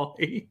 why?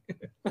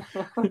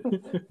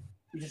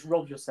 You just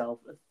robbed yourself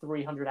of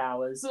 300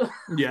 hours.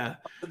 Yeah.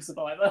 Of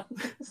Survivor.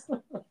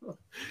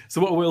 So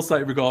what I will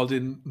say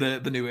regarding the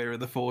new era of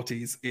the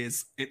 40s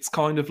is it's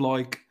kind of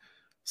like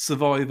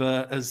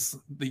Survivor as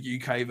the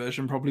UK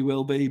version probably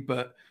will be,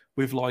 but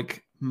with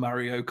like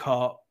Mario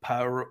Kart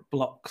power-up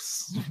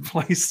blocks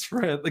placed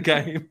throughout the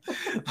game.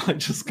 Like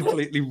just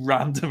completely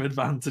random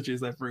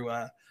advantages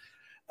everywhere.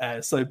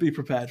 So be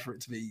prepared for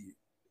it to be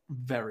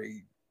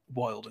very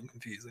wild and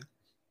confusing.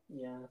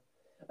 Yeah.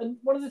 And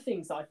one of the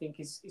things that I think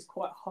is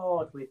quite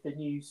hard with the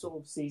new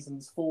sort of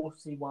seasons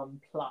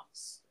 41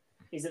 plus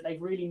is that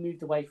they've really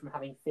moved away from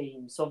having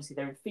themes. So obviously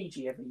they're in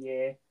Fiji every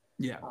year.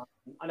 Yeah.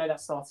 I know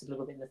that started a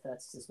little bit in the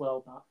 30s as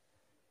well, but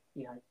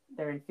you know,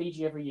 they're in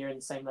Fiji every year in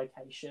the same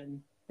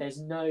location. There's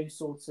no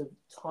sort of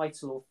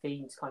title or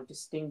theme to kind of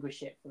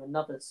distinguish it from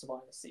another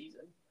Survivor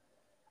season.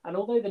 And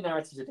although the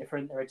narratives are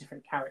different, there are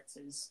different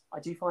characters,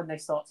 I do find they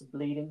start to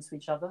bleed into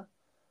each other.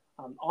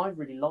 I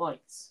really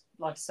liked,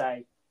 like I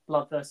say,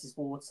 Blood versus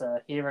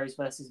Water, Heroes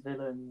versus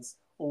Villains,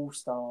 All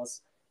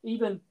Stars,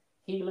 even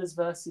Healers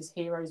versus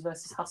Heroes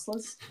versus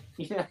Hustlers.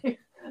 You know,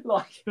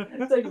 like,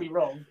 don't get me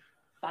wrong,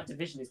 that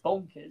division is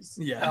bonkers.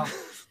 Yeah.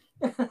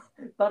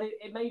 But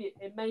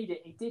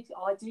it did.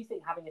 I do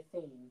think having a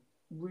theme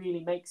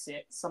really makes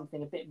it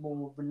something a bit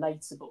more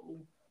relatable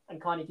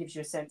and kind of gives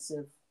you a sense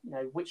of, you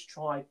know, which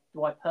tribe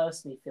do I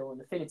personally feel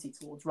an affinity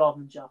towards rather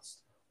than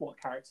just what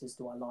characters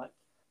do I like.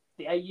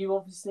 The AU,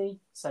 obviously,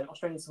 so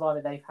Australian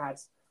Survivor, they've had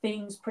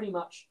themes pretty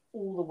much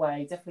all the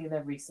way, definitely in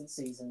their recent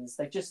seasons.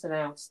 They've just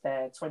announced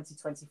their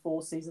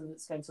 2024 season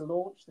that's going to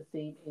launch. The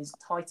theme is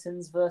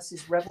Titans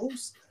versus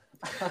Rebels.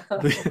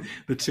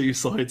 the two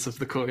sides of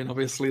the coin,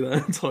 obviously,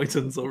 there,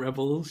 Titans or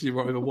Rebels.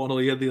 You're either one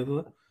or you're the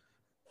other.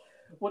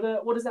 What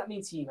does that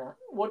mean to you, Matt?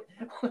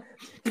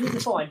 Can you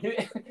define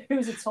who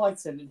is a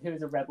Titan and who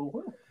is a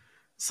Rebel?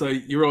 So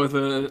you're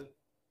either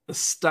a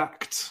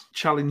stacked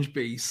challenge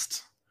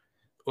beast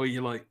or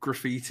you're like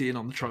graffitiing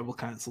on the tribal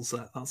council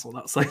set. That's what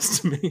that says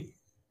to me.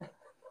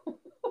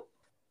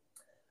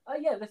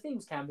 Yeah, the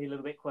themes can be a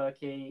little bit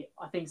quirky.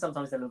 I think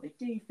sometimes they're a little bit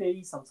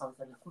goofy, sometimes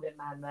they're a little bit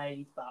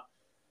man-made, but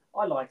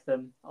I like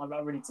them. I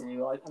really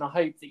do. And I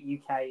hope that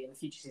UK in the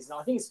future season,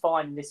 I think it's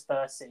fine in this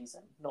first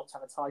season not to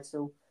have a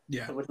title.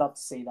 Yeah. I would love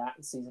to see that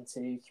in season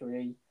 2,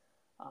 3.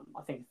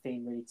 I think the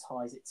theme really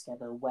ties it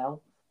together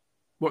well.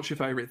 What's your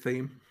favourite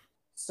theme?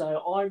 So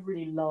I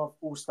really love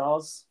All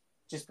Stars,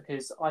 just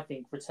because I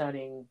think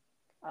returning,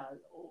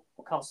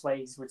 or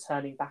Castaways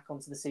returning back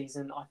onto the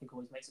season, I think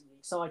always makes it really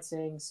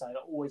exciting. So I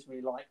always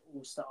really like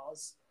All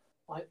Stars.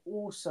 I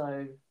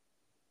also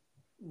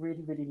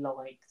really, really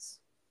liked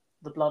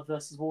the Blood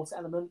versus Water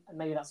element, and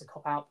maybe that's a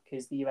cop-out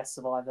because the US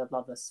Survivor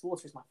Blood versus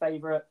Water is my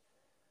favourite.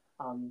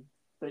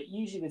 But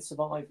usually with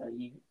Survivor,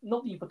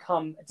 not that you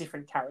become a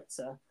different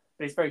character,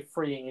 but it's very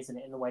freeing, isn't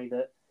it, in the way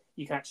that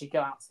you can actually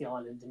go out to the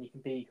island and you can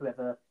be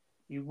whoever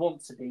you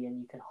want to be, and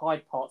you can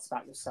hide parts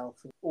about yourself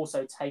and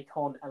also take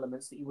on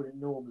elements that you wouldn't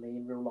normally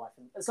in real life.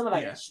 And some of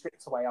that gets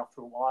stripped away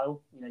after a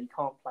while. You know, you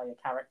can't play a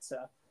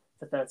character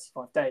for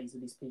 35 days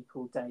with these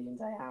people day in,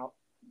 day out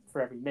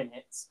for every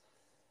minute.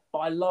 But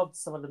I loved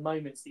some of the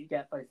moments that you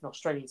get both in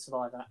Australian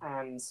Survivor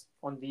and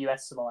on the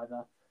US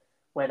Survivor,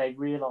 where they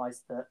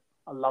realise that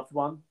a loved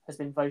one has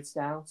been voted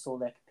out, or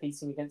they're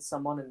competing against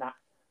someone, and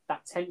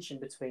that tension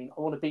between,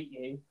 I want to beat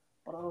you,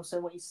 but I also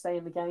want you to stay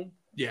in the game.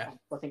 Yeah.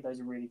 I think those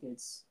are really good,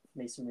 for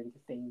me, some really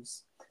good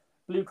themes.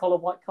 Blue collar,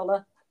 white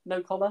collar,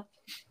 no collar.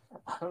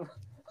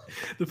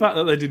 The fact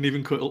that they didn't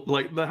even call,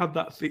 like, they had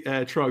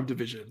that tribe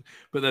division,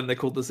 but then they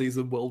called the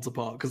season Worlds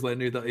Apart because they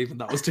knew that even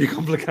that was too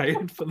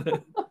complicated for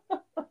them.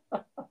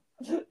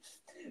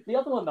 The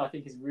other one that I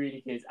think is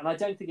really good, and I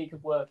don't think it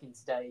could work in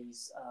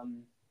today's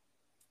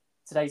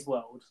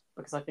world,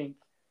 because I think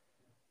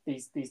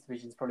these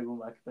divisions probably won't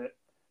work, but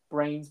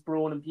Brains,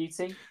 Brawn and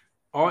Beauty.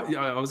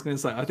 I was going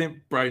to say, I think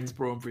Brains,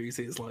 Brawn,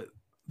 Beauty is like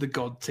the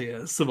god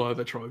tier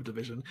Survivor tribe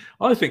division.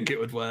 I think it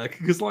would work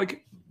because,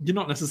 like, you're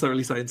not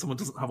necessarily saying someone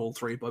doesn't have all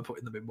three by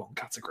putting them in one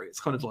category. It's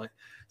kind of like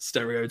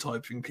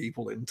stereotyping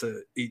people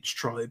into each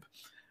tribe.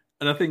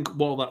 And I think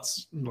while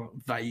that's not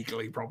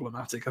vaguely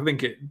problematic, I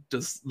think it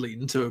does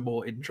lead to a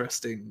more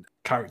interesting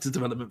character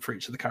development for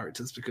each of the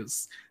characters,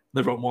 because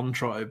they're on one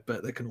tribe,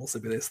 but they can also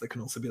be this, they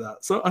can also be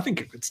that. So I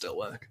think it could still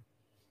work.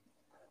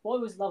 What I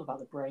always love about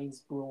the Brains,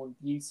 Brawn,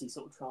 Beauty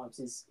sort of tribes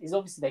is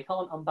obviously they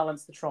can't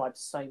unbalance the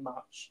tribes so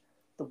much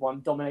that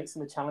one dominates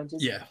in the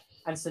challenges. Yeah.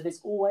 And so there's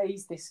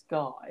always this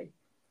guy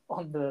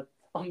on the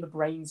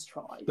Brains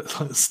tribe. That's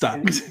like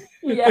stacked.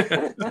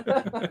 Yeah.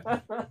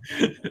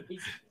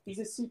 he's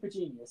a super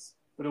genius,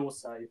 but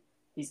also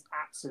he's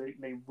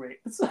absolutely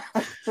ripped.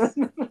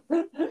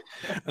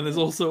 And there's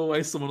also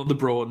always someone on the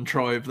Brawn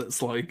tribe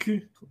that's like,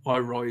 I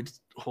ride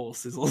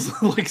horses, or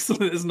like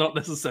something that's not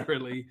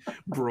necessarily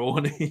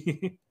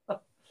brawny. The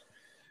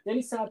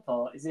only sad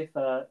part is if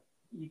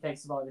UK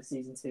Survivor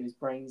Season 2 is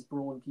Brains,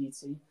 Brawn,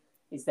 Beauty,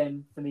 is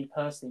then, for me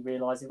personally,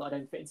 realising that I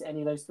don't fit into any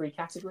of those three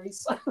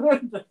categories.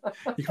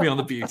 You can be on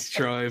the Beauty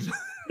tribe.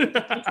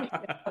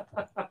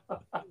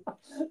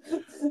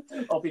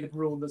 I'll be the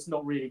Brawn that's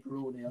not really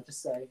brawny, I'll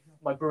just say.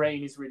 My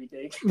brain is really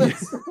big,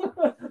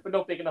 but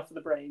not big enough for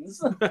the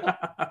brains.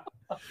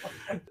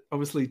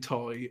 Obviously,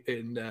 Ty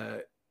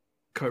in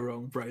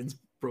Co-Wrong, Brains,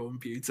 Brawn,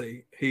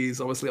 Beauty,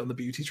 he's obviously on the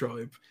Beauty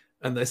tribe,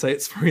 and they say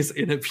it's for his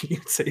inner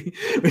beauty,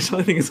 which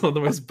I think is one of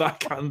the most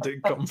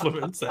backhanded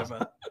compliments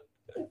ever.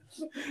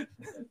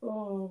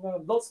 Oh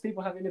man, lots of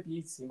people have inner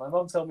beauty. My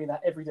mum told me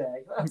that every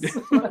day.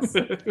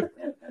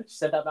 She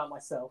said that about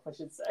myself, I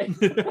should say.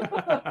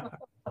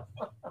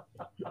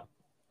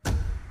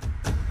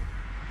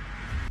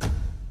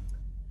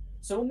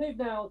 So we'll move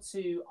now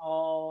to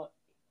our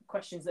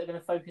questions that are going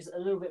to focus a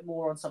little bit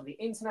more on some of the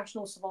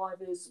international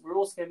survivors. We're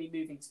also going to be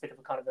moving to a bit of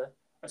a kind of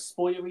a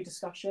spoilery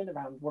discussion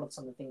around what are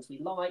some of the things we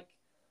like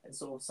and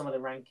sort of some of the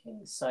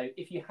rankings. So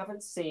if you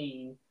haven't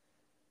seen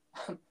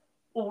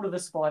all of the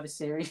Survivor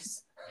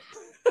series,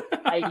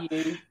 AU,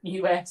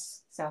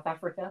 US, South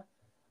Africa,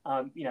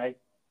 you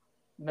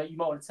might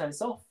want to turn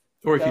this off.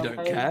 Or if you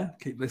don't care,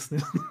 keep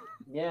listening.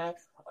 Yeah.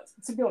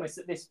 To be honest,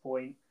 at this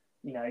point,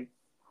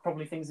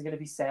 probably things are going to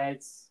be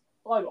said.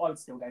 I would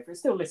still go for it.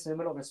 Still listen.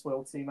 We're not going to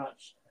spoil too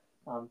much.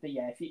 But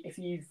yeah, if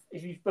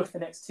you've booked the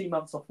next 2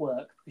 months off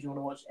work because you want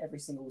to watch every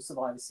single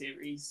Survivor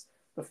series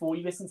before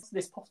you listen to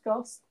this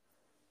podcast,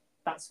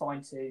 that's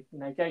fine too.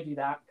 Go do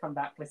that. Come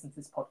back, listen to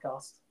this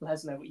podcast. Let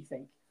us know what you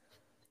think.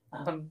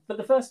 But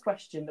the first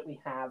question that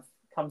we have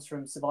comes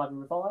from Survivor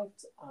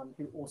Revived,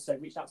 who also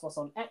reached out to us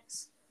on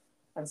X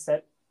and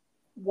said,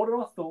 "What are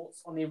our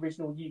thoughts on the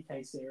original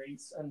UK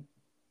series?" And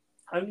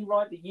only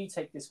right that you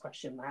take this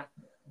question, Matt,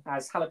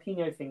 as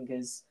Jalapeno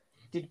Fingers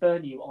did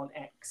burn you on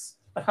X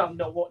about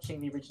not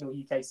watching the original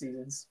UK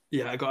seasons.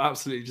 Yeah, I got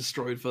absolutely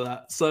destroyed for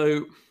that.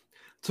 So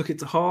took it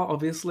to heart,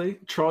 obviously.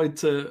 Tried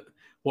to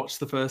watch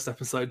the first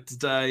episode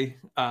today,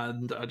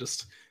 and I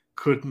just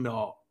could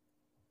not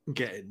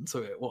get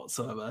into it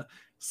whatsoever.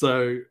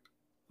 So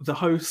the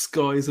host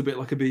guy is a bit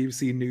like a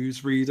BBC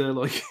news reader.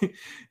 Like,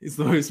 he's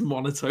the most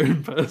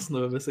monotone person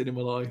I've ever seen in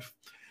my life.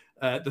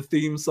 The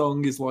theme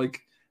song is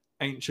like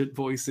Ancient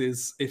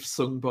Voices if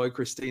sung by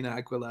Christina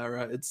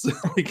Aguilera. It's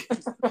like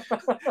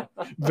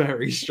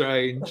very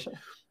strange.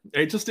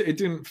 It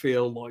didn't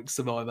feel like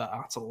Survivor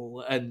at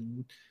all.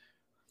 And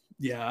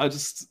yeah,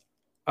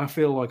 I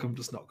feel like I'm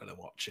just not going to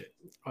watch it.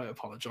 I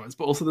apologise.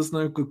 But also there's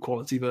no good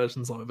quality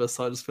versions either,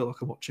 so I just feel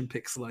like I'm watching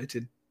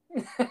pixelated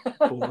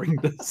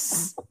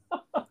boringness.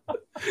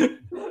 It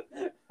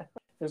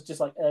was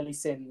just like early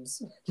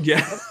Sims.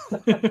 Yeah.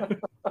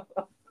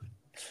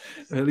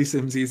 Early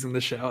Sims using the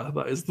shower.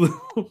 That is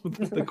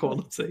the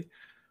quality.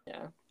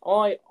 Yeah,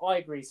 I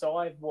agree. So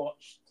I've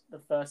watched the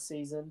first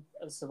season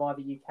of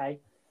Survivor UK.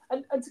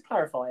 And to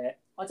clarify it,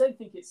 I don't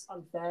think it's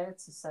unfair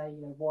to say,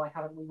 why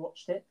haven't we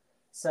watched it?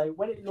 So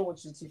when it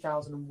launched in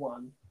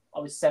 2001, I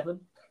was 7.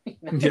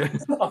 Yeah.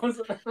 I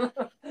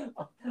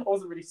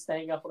wasn't really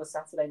staying up on a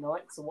Saturday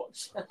night to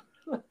watch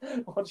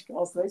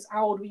podcast those.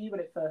 How old were you when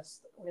it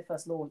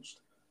first launched?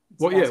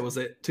 What year was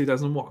it?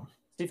 2001?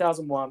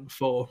 2001.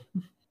 4.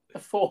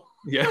 4.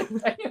 Yeah.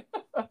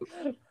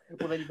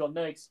 Well, then you've got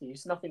no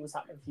excuse. Nothing was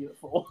happening for you at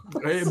 4.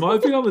 It might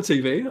have been on the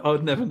TV. I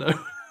would never know.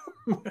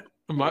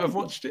 I might have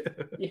watched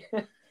it.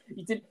 Yeah.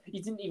 You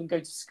didn't even go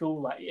to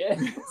school that year.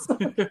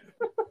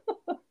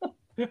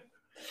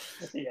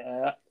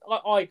 Yeah,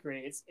 I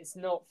agree. It's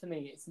not, for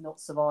me, it's not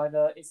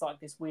Survivor. It's like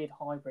this weird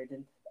hybrid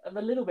and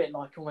a little bit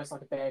like almost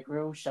like a Bear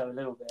Grylls show a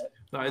little bit.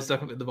 That is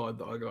definitely the vibe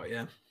that I got,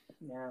 yeah.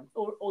 Yeah.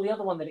 Or the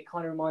other one that it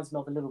kind of reminds me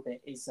of a little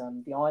bit is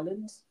The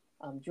Island.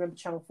 Do you remember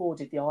Channel 4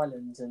 did The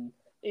Island? And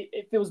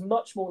it feels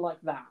much more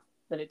like that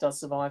than it does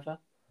Survivor.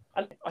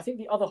 And I think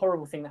the other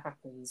horrible thing that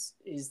happens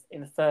is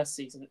in the first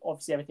season,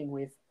 obviously everything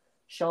with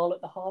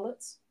Charlotte the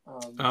Harlot.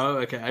 Oh,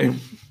 okay.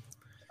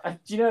 Do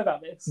you know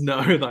about this?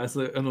 No, that's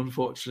an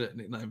unfortunate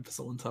nickname for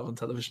someone to have on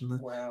television. There.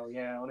 Well,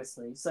 yeah,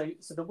 honestly. So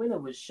the winner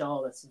was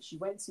Charlotte, and she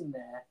went in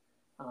there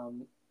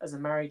as a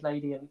married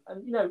lady, and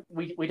you know,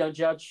 we don't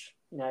judge,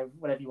 you know,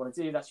 whatever you want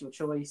to do, that's your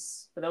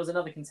choice. But there was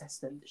another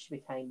contestant that she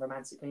became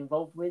romantically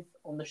involved with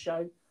on the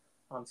show,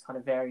 to kind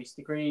of various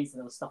degrees, and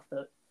there was stuff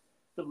that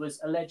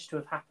was alleged to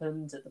have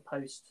happened at the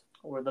post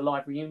or the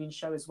live reunion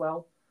show as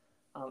well.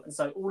 And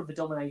so all of the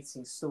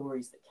dominating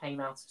stories that came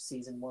out of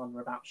season 1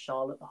 were about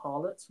Charlotte the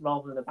Harlot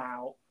rather than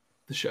about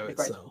the show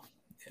itself.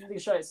 The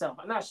show itself.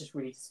 And that's just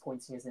really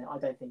disappointing, isn't it? I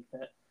don't think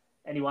that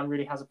anyone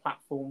really has a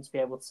platform to be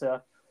able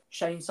to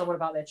shame someone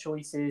about their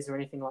choices or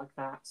anything like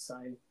that. So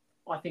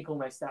I think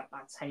almost that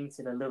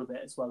tainted a little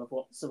bit as well of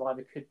what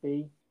Survivor could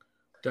be.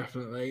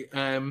 Definitely.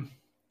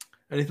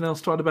 Anything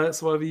else tried about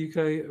Survivor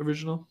UK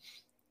original?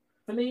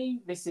 For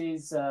me, this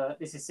is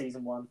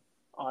season 1.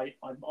 I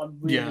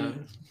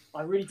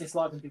really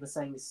dislike when people are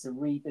saying this is a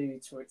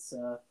reboot or it's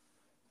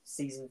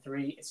season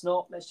 3. It's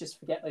not. Let's just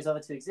forget those other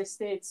 2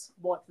 existed.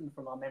 Wipe them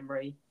from our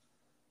memory.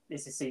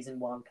 This is season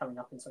 1 coming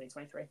up in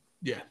 2023.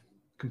 Yeah,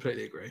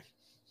 completely agree.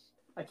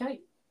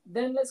 Okay,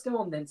 then let's go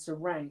on then to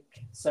rank.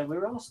 So we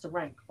were asked to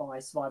rank by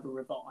Survivor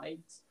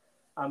Revived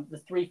the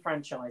 3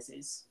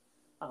 franchises.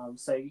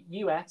 So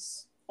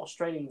US,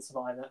 Australian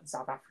Survivor, and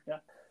South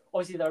Africa.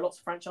 Obviously, there are lots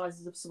of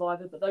franchises of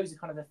Survivor, but those are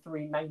kind of the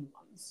 3 main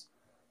ones.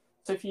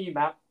 So for you,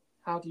 Matt,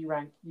 how do you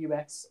rank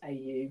US,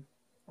 AU,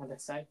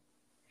 and SA?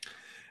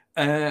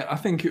 I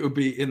think it would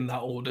be in that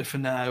order for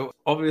now.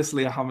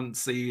 Obviously, I haven't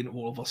seen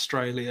all of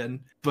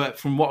Australian, but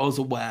from what I was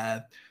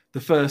aware,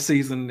 the first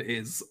season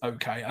is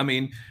okay. I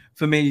mean,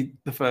 for me,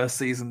 the first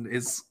season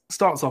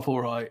starts off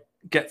all right,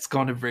 gets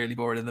kind of really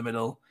boring in the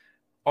middle.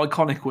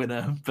 Iconic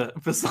winner,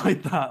 but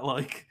beside that,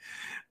 like,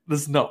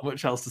 there's not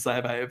much else to say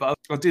about it. But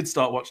I did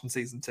start watching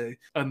season 2,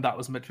 and that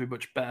was meant to be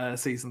much better.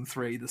 Season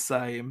 3, the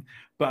same.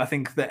 But I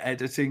think the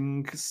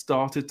editing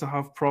started to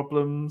have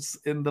problems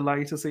in the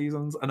later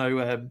seasons. I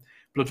know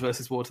Blood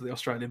vs. Water, the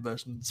Australian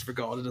version, is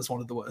regarded as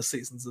one of the worst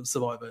seasons of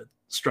Survivor,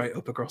 straight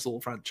up across all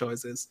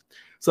franchises.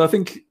 So I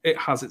think it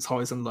has its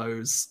highs and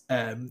lows.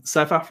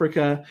 South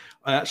Africa,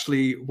 I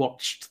actually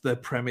watched the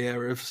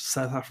premiere of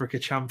South Africa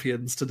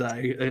Champions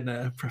today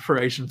in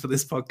preparation for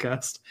this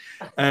podcast.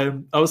 I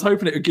was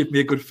hoping it would give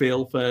me a good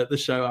feel for the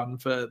show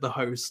and for the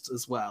host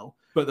as well,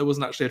 but there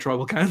wasn't actually a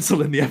tribal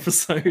council in the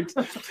episode.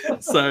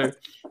 So,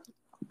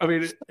 I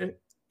mean,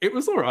 it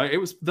was all right. It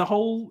was, the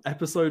whole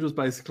episode was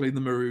basically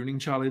the marooning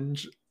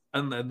challenge,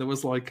 and then there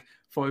was like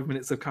 5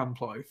 minutes of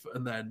camp life,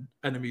 and then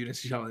an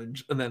immunity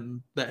challenge, and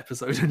then the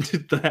episode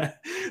ended there.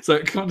 So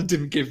it kind of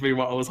didn't give me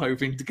what I was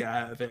hoping to get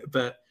out of it.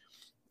 But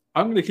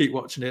I'm going to keep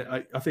watching it.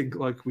 I think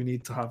like we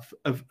need to have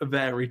a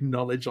varied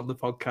knowledge on the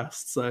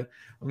podcast, so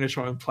I'm going to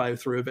try and plow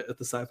through a bit of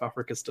the South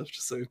Africa stuff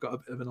just so we've got a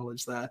bit of a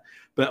knowledge there.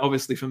 But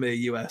obviously for me,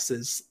 US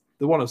is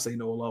the one I've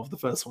seen all of. The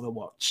first one I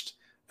watched.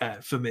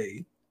 For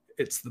me,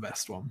 it's the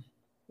best one.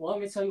 Well, I'm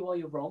going to tell you why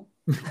you're wrong.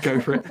 Go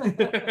for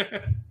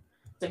it.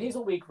 So here's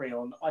what we agree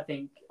on. I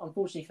think,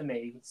 unfortunately for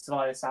me,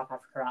 Survivor South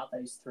Africa out of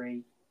those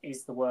 3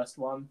 is the worst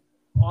one.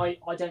 I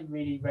don't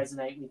really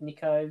resonate with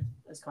Nico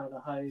as kind of a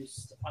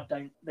host.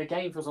 The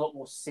game feels a lot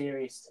more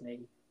serious to me.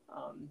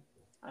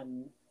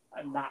 And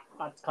that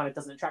kind of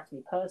doesn't attract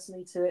me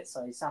personally to it.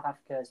 So South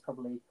Africa is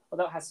probably,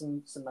 although it has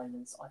some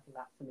moments, I think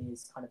that for me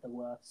is kind of the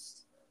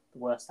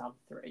worst out of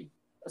the 3.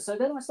 So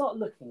then I start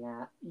looking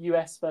at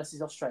US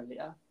versus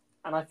Australia.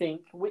 And I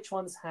think which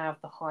ones have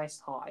the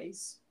highest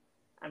highs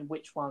and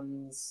which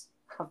ones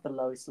have the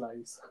lowest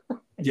lows.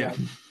 Yeah.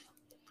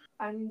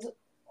 And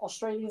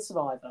Australian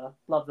Survivor,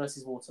 Blood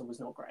vs. Water, was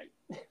not great.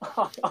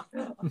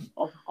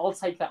 I'll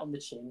take that on the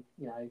chin,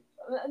 you know.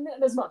 And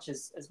as much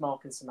as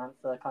Mark and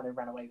Samantha kind of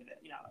ran away with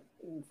it, you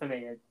know, for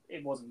me,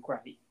 it wasn't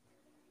great.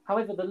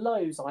 However, the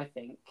lows, I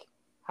think,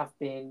 have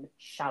been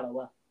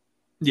shallower.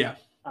 Yeah.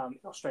 In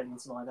Australian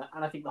Survivor.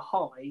 And I think the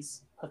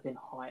highs have been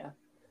higher.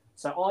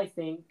 So I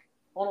think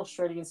on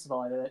Australian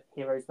Survivor,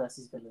 Heroes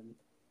versus Villain,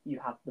 you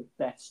have the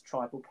best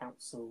tribal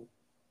council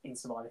in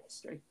Survivor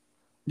history.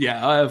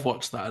 Yeah, I have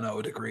watched that and I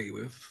would agree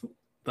with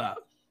that.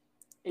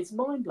 It's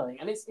mind-blowing.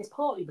 And it's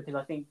partly because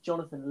I think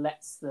Jonathan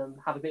lets them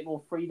have a bit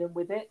more freedom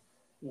with it.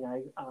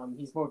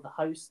 He's more of the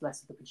host,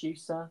 less of the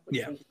producer, which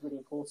Yeah. I think is really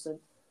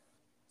important.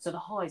 So the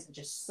highs are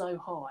just so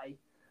high.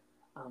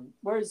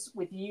 Whereas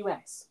with the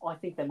US, I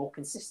think they're more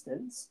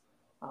consistent.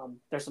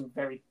 There's some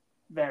very,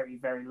 very,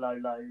 very low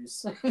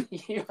lows in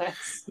the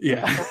US.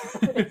 Yeah.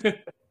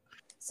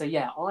 So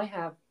yeah, I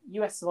have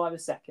US Survivor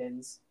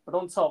second, but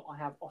on top I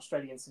have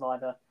Australian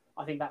Survivor.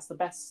 I think that's the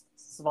best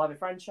Survivor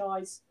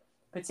franchise,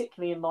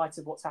 particularly in light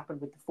of what's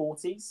happened with the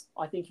 40s.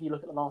 I think if you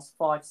look at the last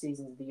 5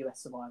 seasons of the US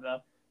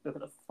Survivor, look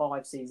at the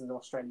 5 seasons of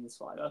Australian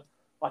Survivor,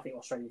 I think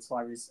Australian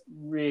Survivor is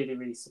really,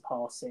 really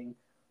surpassing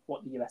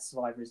what the US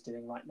Survivor is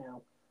doing right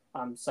now.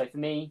 So for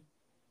me,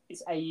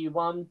 it's AU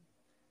 1,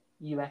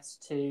 US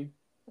 2,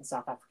 and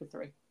South Africa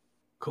 3.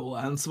 Cool.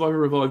 And Survivor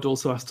Revived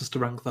also asked us to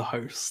rank the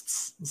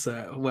hosts.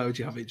 So where would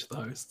you have each of the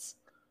hosts?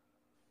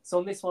 So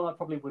on this one, I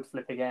probably would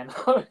flip again.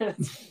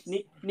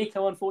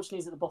 Nico, unfortunately,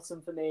 is at the bottom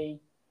for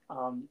me.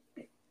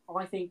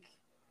 I think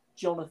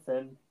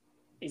Jonathan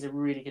is a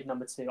really good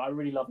number 2. I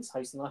really love his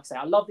hosting. Like I say,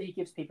 I love that he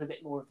gives people a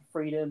bit more of the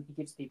freedom. He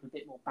gives people a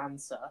bit more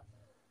banter.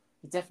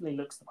 He definitely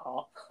looks the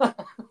part.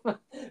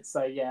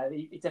 So yeah,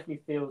 it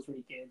definitely feels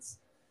really good.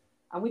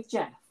 And with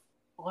Jeff,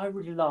 I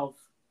really love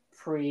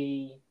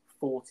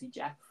pre-40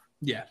 Jeff.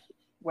 Yeah.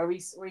 Where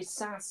he's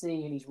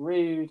sassy and he's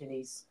rude and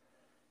he's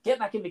get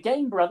back in the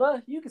game,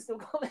 brother. You can still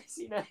got this,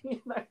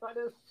 kind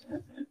of.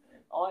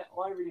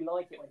 I really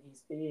like it when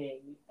he's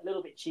being a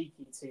little bit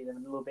cheeky to them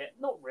and a little bit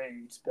not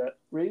rude, but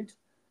rude.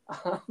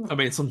 I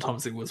mean,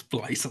 sometimes it was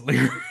blatantly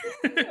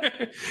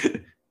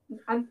rude.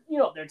 And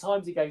there are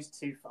times he goes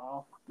too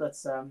far, but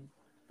for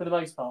the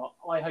most part,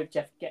 I hope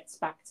Jeff gets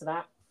back to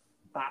that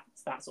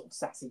sort of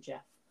sassy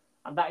Jeff,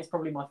 and that is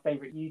probably my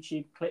favourite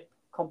YouTube clip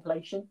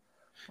compilation.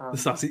 The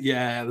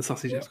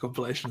sassy Jeff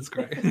compilation is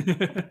great.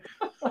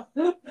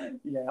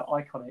 Yeah,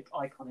 iconic.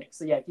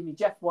 So yeah, give me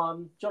Jeff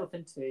 1,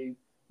 Jonathan 2,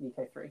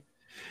 Nico 3.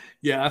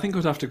 Yeah, I think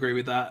I'd have to agree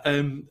with that.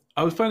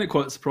 I found it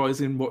quite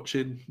surprising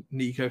watching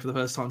Nico for the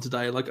first time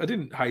today. Like, I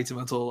didn't hate him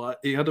at all. Like,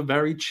 he had a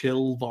very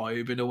chill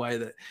vibe in a way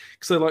that...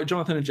 So, like,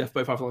 Jonathan and Jeff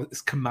both have like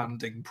this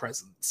commanding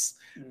presence,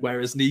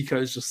 whereas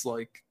Nico's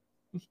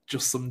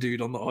just some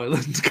dude on the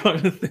island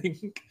kind of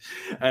thing.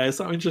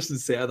 So I'm interested to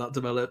see how that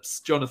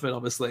develops. Jonathan,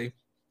 obviously,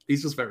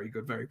 he's just very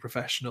good, very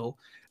professional.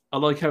 I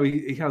like how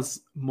he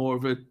has more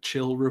of a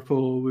chill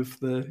rapport with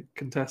the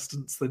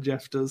contestants than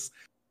Jeff does.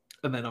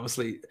 And then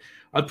obviously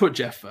I'd put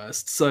Jeff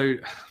first. So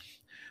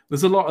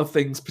there's a lot of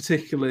things,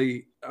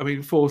 particularly,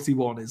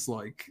 41 is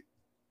like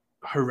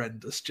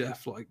horrendous,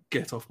 Jeff. Like,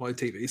 get off my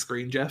TV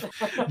screen, Jeff.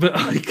 But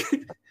like,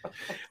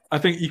 I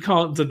think you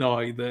can't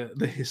deny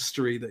the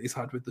history that he's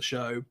had with the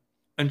show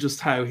and just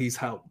how he's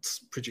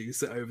helped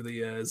produce it over the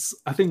years.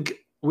 I think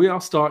we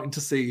are starting to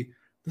see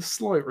the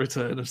slight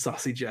return of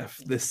Sassy Jeff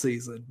this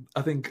season.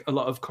 I think a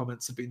lot of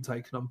comments have been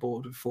taken on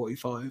board with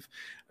 45,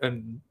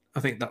 and I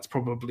think that's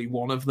probably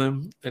one of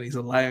them, and he's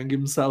allowing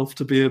himself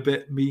to be a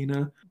bit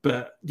meaner.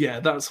 But yeah,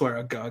 that's where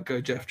I'd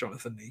go Jeff,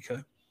 Jonathan,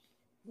 Nico.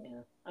 Yeah,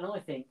 and I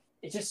think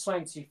it just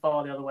swung too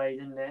far the other way,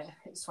 didn't it?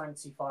 It swung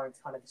too far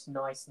into kind of this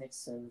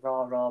niceness and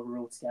rah-rah, we're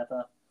all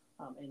together.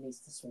 It needs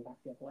to swing back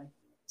the other way.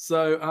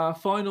 So our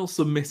final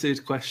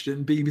submitted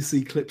question,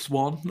 BBC Clips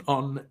 1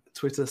 on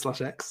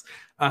Twitter/X,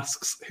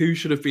 asks, who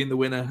should have been the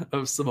winner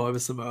of Survivor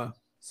Samoa?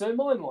 So in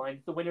my mind,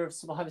 the winner of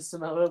Survivor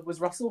Samoa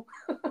was Russell.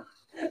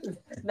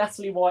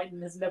 Natalie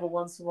Whiten has never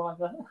won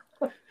Survivor.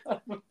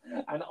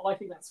 And I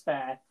think that's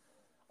fair.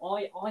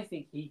 I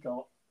think he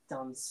got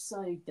done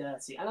so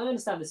dirty. And I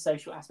understand the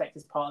social aspect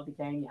is part of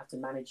the game. You have to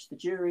manage the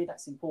jury.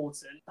 That's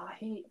important. But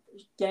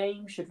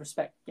game should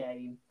respect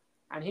game.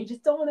 And he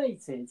just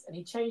dominated. And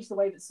he changed the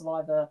way that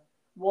Survivor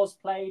was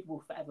played,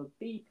 will forever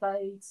be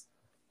played.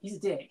 He's a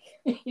dick.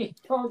 You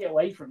can't get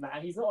away from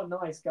that. He's not a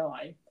nice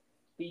guy.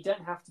 But you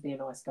don't have to be a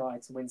nice guy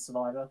to win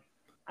Survivor.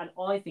 And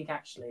I think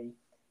actually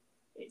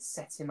it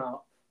set him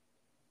up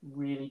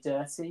really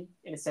dirty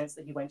in a sense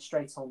that he went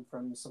straight on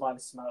from Survivor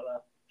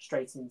Samoa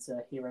straight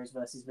into Heroes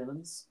versus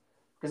Villains.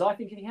 Because I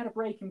think if he had a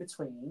break in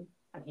between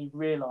and he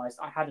realised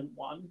I hadn't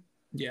won,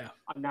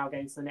 I'm now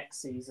going to the next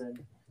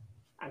season,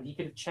 and he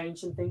could have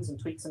changed some things and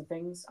tweaked some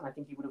things, and I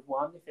think he would have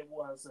won if it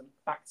wasn't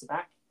back to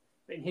back.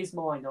 But in his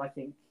mind, I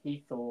think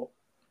he thought,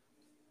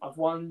 I've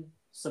won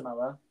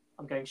Samoa,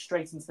 I'm going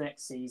straight into the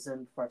next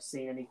season before I've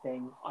seen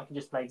anything. I can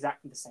just play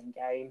exactly the same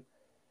game.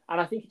 And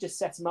I think it just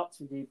set him up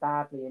to do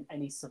badly in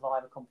any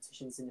Survivor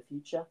competitions in the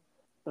future.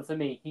 But for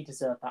me, he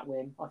deserved that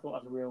win. I thought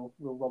that was a real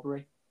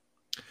robbery.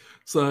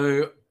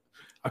 So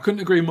I couldn't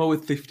agree more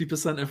with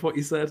 50% of what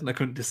you said, and I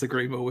couldn't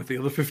disagree more with the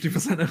other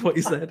 50% of what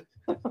you said.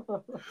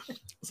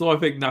 So I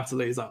think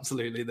Natalie is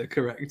absolutely the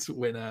correct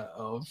winner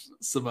of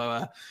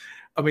Samoa.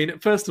 I mean,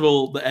 first of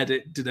all, the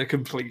edit did her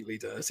completely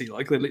dirty.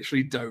 Like, they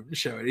literally don't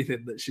show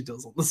anything that she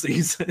does on the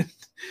season.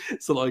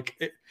 So,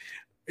 like,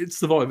 it's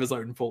Survivor's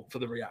own fault for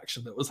the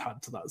reaction that was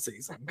had to that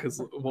season,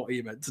 because what are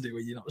you meant to do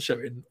when you're not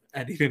showing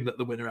anything that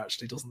the winner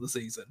actually does in the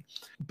season?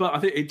 But I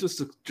think it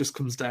just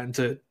comes down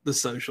to the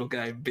social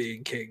game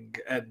being king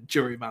and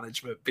jury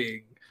management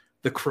being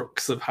the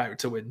crux of how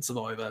to win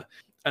Survivor.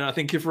 And I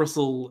think if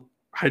Russell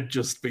had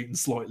just been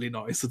slightly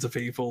nicer to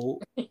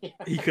people,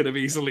 he could have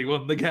easily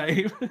won the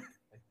game.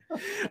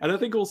 And I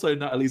think also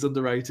Natalie's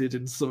underrated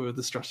in some of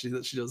the strategy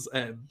that she does.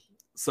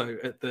 So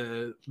at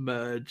the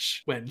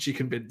merge, when she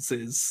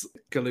convinces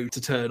Galoo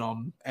to turn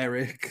on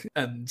Eric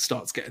and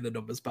starts getting the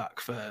numbers back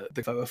for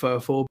the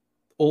 4,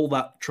 all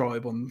that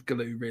tribe on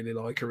Galoo really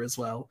like her as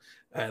well.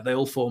 They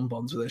all form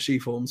bonds with her. She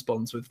forms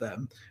bonds with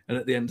them. And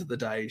at the end of the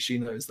day, she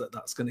knows that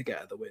that's going to get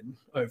her the win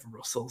over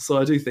Russell. So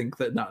I do think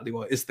that Natalie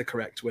White is the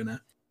correct winner.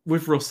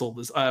 With Russell,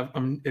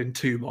 I'm in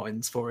two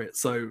minds for it.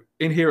 So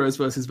in Heroes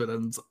versus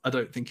Villains, I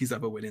don't think he's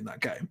ever winning that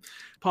game.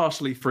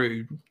 Partially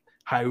through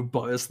how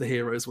biased the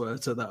heroes were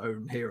to their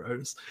own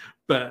heroes,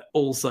 but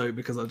also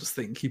because I just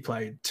think he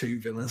played too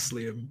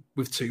villainously and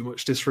with too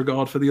much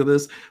disregard for the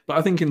others. But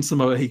I think in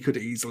Samoa, he could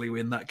easily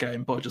win that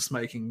game by just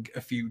making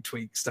a few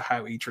tweaks to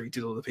how he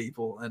treated other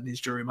people and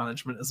his jury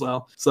management as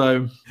well.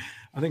 So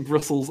I think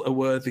Russell's a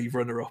worthy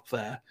runner-up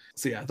there.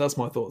 So yeah, that's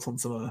my thoughts on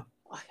Samoa.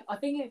 I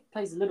think it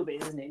plays a little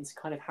bit, isn't it, into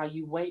kind of how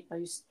you weight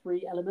those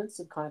three elements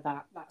of kind of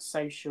that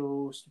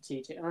social,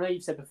 strategic. And I know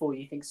you've said before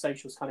you think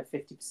social is kind of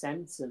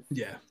 50%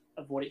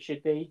 of what it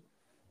should be.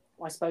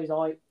 I suppose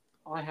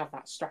I have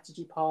that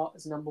strategy part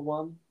as number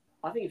one.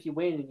 I think if you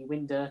win and you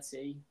win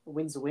dirty, a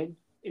win's a win.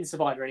 In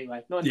Survivor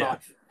anyway, not in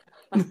life.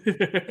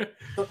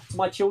 But to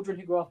my children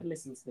who grow up and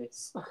listen to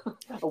this,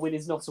 a win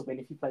is not a win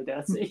if you play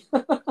dirty.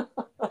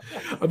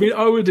 I mean,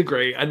 I would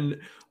agree. And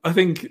I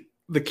think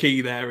the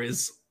key there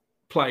is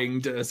playing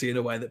dirty in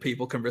a way that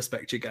people can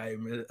respect your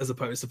game as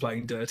opposed to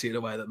playing dirty in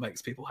a way that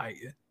makes people hate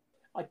you.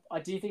 I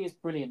do think it's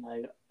brilliant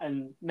though,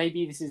 and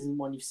maybe this isn't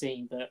one you've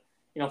seen, but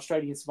in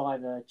Australian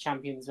Survivor,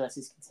 champions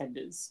versus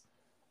contenders,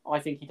 I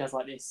think he does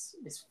like this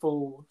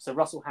full. So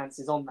Russell Hantz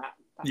is on that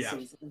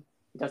season.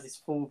 He does this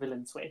full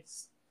villain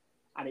twist,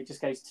 and it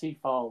just goes too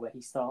far. Where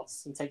he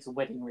takes a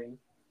wedding ring,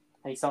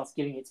 and he starts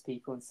giving it to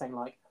people and saying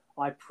like,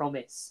 "I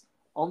promise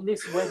on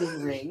this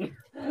wedding ring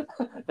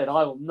that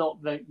I will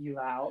not vote you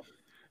out."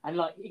 And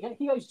like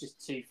he goes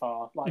just too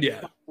far, like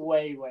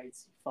way too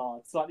far.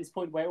 It's like this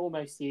point where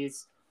almost he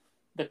is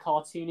the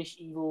cartoonish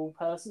evil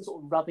person,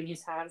 sort of rubbing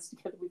his hands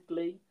together with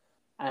glee,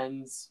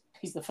 and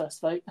he's the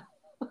first vote.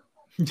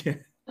 Yeah,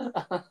 and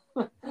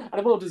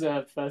a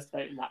well-deserved first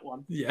vote in that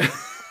one. Yeah.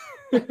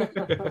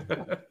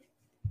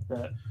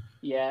 But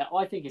yeah,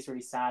 I think it's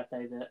really sad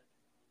though that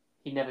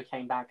he never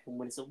came back and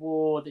won his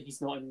award, that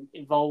he's not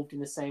involved in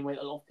the same way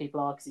that a lot of people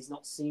are because he's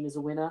not seen as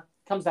a winner.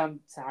 It comes down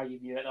to how you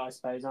view it, I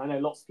suppose. I know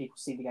lots of people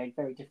see the game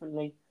very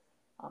differently,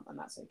 and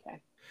that's okay.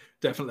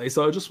 Definitely.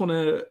 So I just want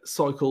to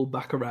cycle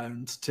back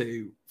around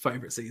to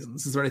favourite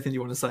seasons. Is there anything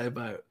you want to say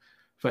about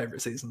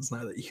favourite seasons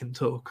now that you can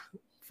talk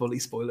fully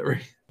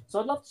spoilery? So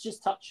I'd love to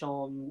just touch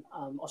on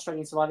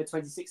Australian Survivor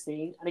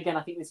 2016. And again,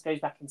 I think this goes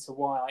back into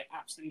why I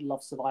absolutely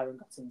love Survivor and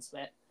got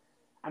into it.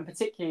 And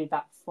particularly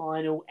that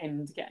final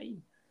end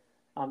game.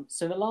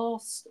 So the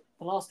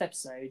last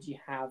episode, you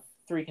have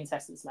 3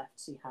 contestants left.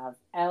 So you have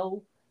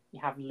Elle, you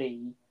have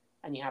Lee,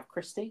 and you have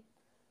Christy.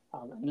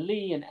 And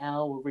Lee and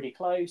Elle were really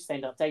close. They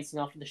ended up dating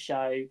after the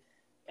show.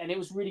 And it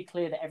was really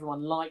clear that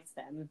everyone liked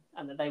them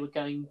and that they were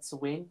going to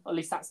win. Or at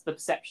least that's the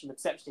perception. The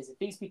perception is if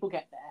these people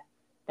get there,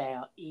 they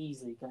are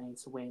easily going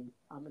to win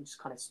and just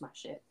kind of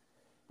smash it.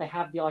 They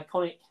have the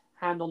iconic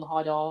hand on the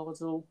high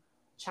dial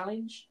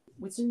challenge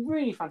with some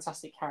really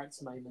fantastic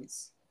character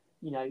moments.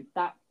 You know,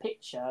 that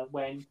picture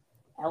when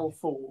Elle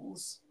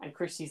falls and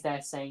Christy's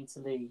there saying to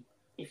Lee,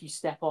 if you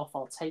step off,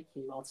 I'll take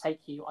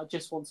you. I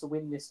just want to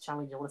win this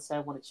challenge. I want to say I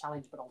want a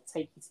challenge, but I'll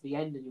take you to the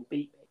end and you'll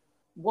beat me.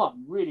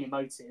 One, really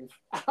emotive.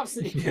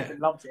 Absolutely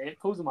loved it. It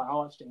pulls on my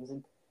heartstrings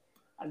and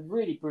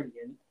really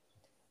brilliant.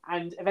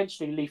 And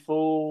eventually Lee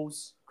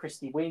falls,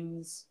 Christy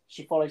wins.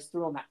 She follows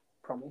through on that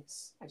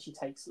promise and she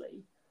takes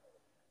Lee.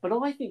 But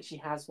I think she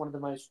has one of the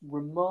most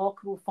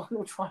remarkable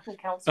final tribal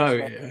councils. Oh,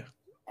 yeah.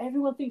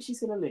 Everyone thinks she's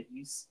going to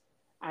lose.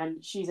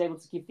 And she's able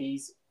to give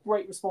these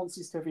great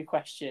responses to every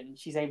question.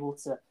 She's able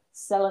to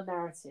sell a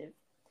narrative.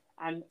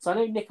 And so I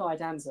know Nick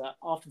Iadanza,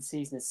 after the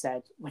season, has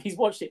said, when he's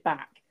watched it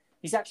back,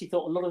 he's actually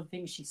thought a lot of the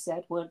things she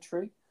said weren't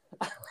true.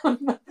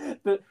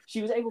 But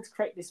she was able to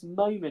create this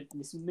moment and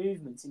this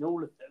movement in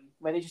all of them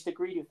where they just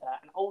agreed with her.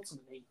 And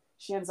ultimately,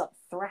 she ends up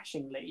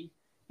thrashing Lee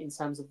in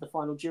terms of the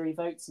final jury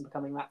votes and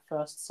becoming that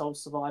first sole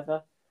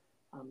survivor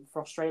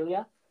for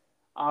Australia.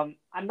 And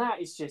that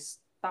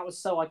was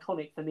so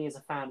iconic for me as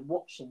a fan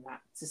watching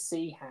that, to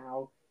see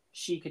how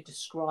she could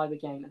describe a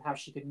game and how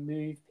she could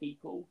move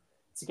people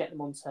to get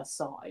them onto her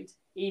side.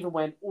 Even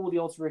when all the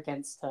odds were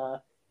against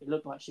her, it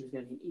looked like she was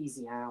going to be an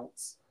easy out.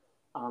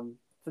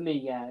 For me,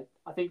 yeah,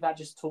 I think that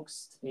just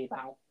talks to me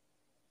about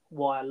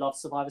why I love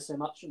Survivor so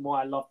much and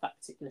why I love that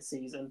particular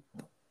season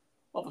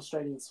of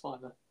Australian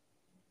Survivor.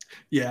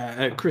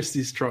 Yeah,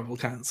 Christie's Tribal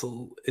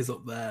Council is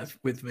up there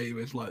with me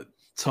with like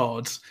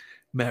Todd,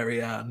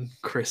 Marianne,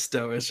 Chris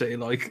Doherty,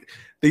 like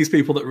these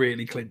people that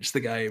really clinch the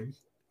game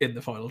in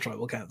the final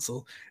Tribal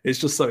Council. It's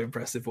just so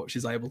impressive what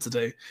she's able to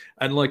do.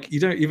 And like, you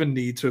don't even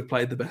need to have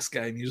played the best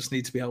game. You just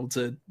need to be able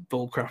to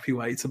bullcrap your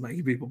way to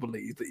make people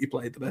believe that you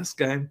played the best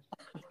game.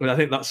 And I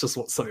think that's just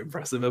what's so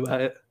impressive about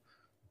it.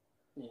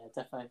 Yeah,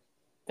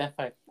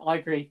 defo. I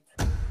agree.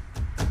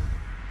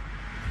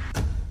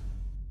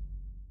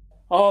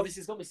 Oh, this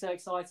has got me so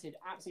excited.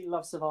 Absolutely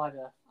love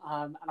Survivor.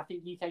 And I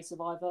think UK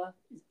Survivor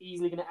is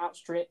easily going to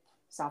outstrip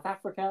South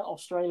Africa,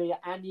 Australia,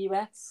 and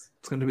US.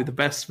 It's going to be the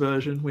best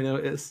version. We know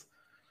it is.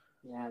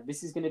 Yeah,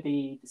 this is going to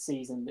be the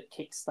season that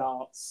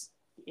kickstarts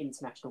the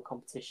international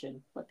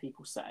competition, where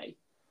people say,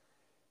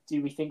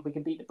 do we think we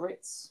can beat the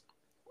Brits?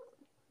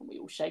 And we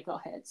all shake our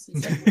heads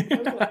and say,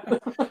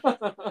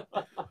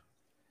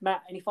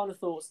 Matt, any final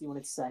thoughts that you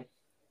wanted to say?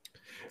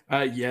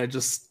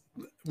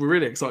 We're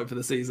really excited for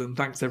the season.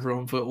 Thanks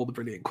everyone for all the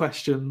brilliant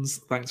questions.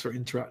 Thanks for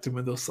interacting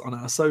with us on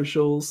our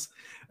socials.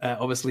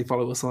 Obviously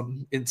follow us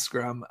on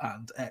Instagram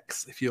and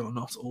X if you're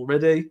not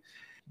already.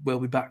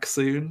 We'll be back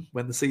soon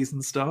when the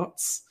season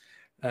starts.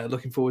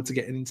 Looking forward to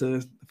getting into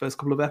the first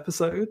couple of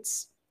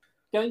episodes.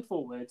 Going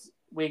forward,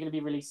 we're going to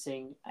be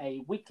releasing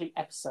a weekly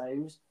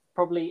episode,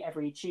 probably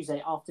every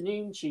Tuesday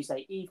afternoon,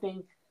 Tuesday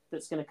evening,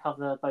 that's going to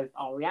cover both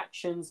our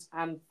reactions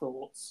and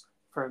thoughts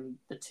from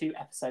the 2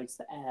 episodes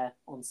that air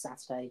on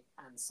Saturday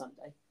and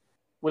Sunday.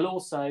 We'll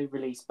also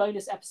release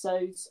bonus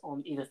episodes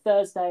on either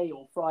Thursday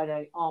or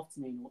Friday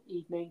afternoon or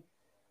evening,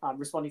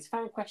 responding to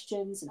fan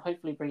questions and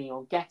hopefully bringing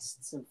on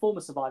guests and former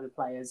Survivor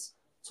players,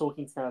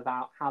 talking to them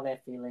about how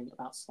they're feeling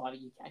about Survivor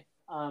UK.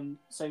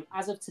 So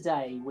as of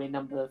today, we're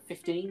number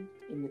 15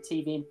 in the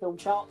TV and film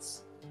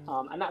charts,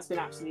 and that's been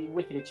absolutely a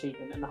wicked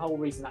achievement, and the whole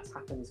reason that's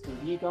happened is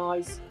with you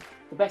guys.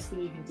 The best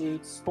thing you can do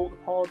to support the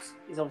pod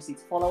is obviously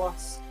to follow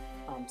us,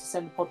 to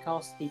send the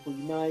podcast to people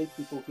you know,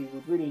 people who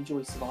would really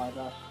enjoy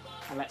Survivor,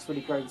 and let's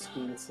really grow this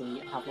community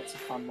and have lots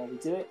of fun while we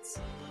do it.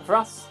 And for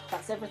us,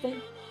 that's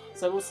everything.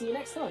 So we'll see you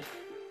next time.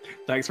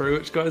 Thanks very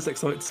much, guys.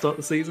 Excited to start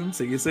the season.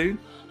 See you soon.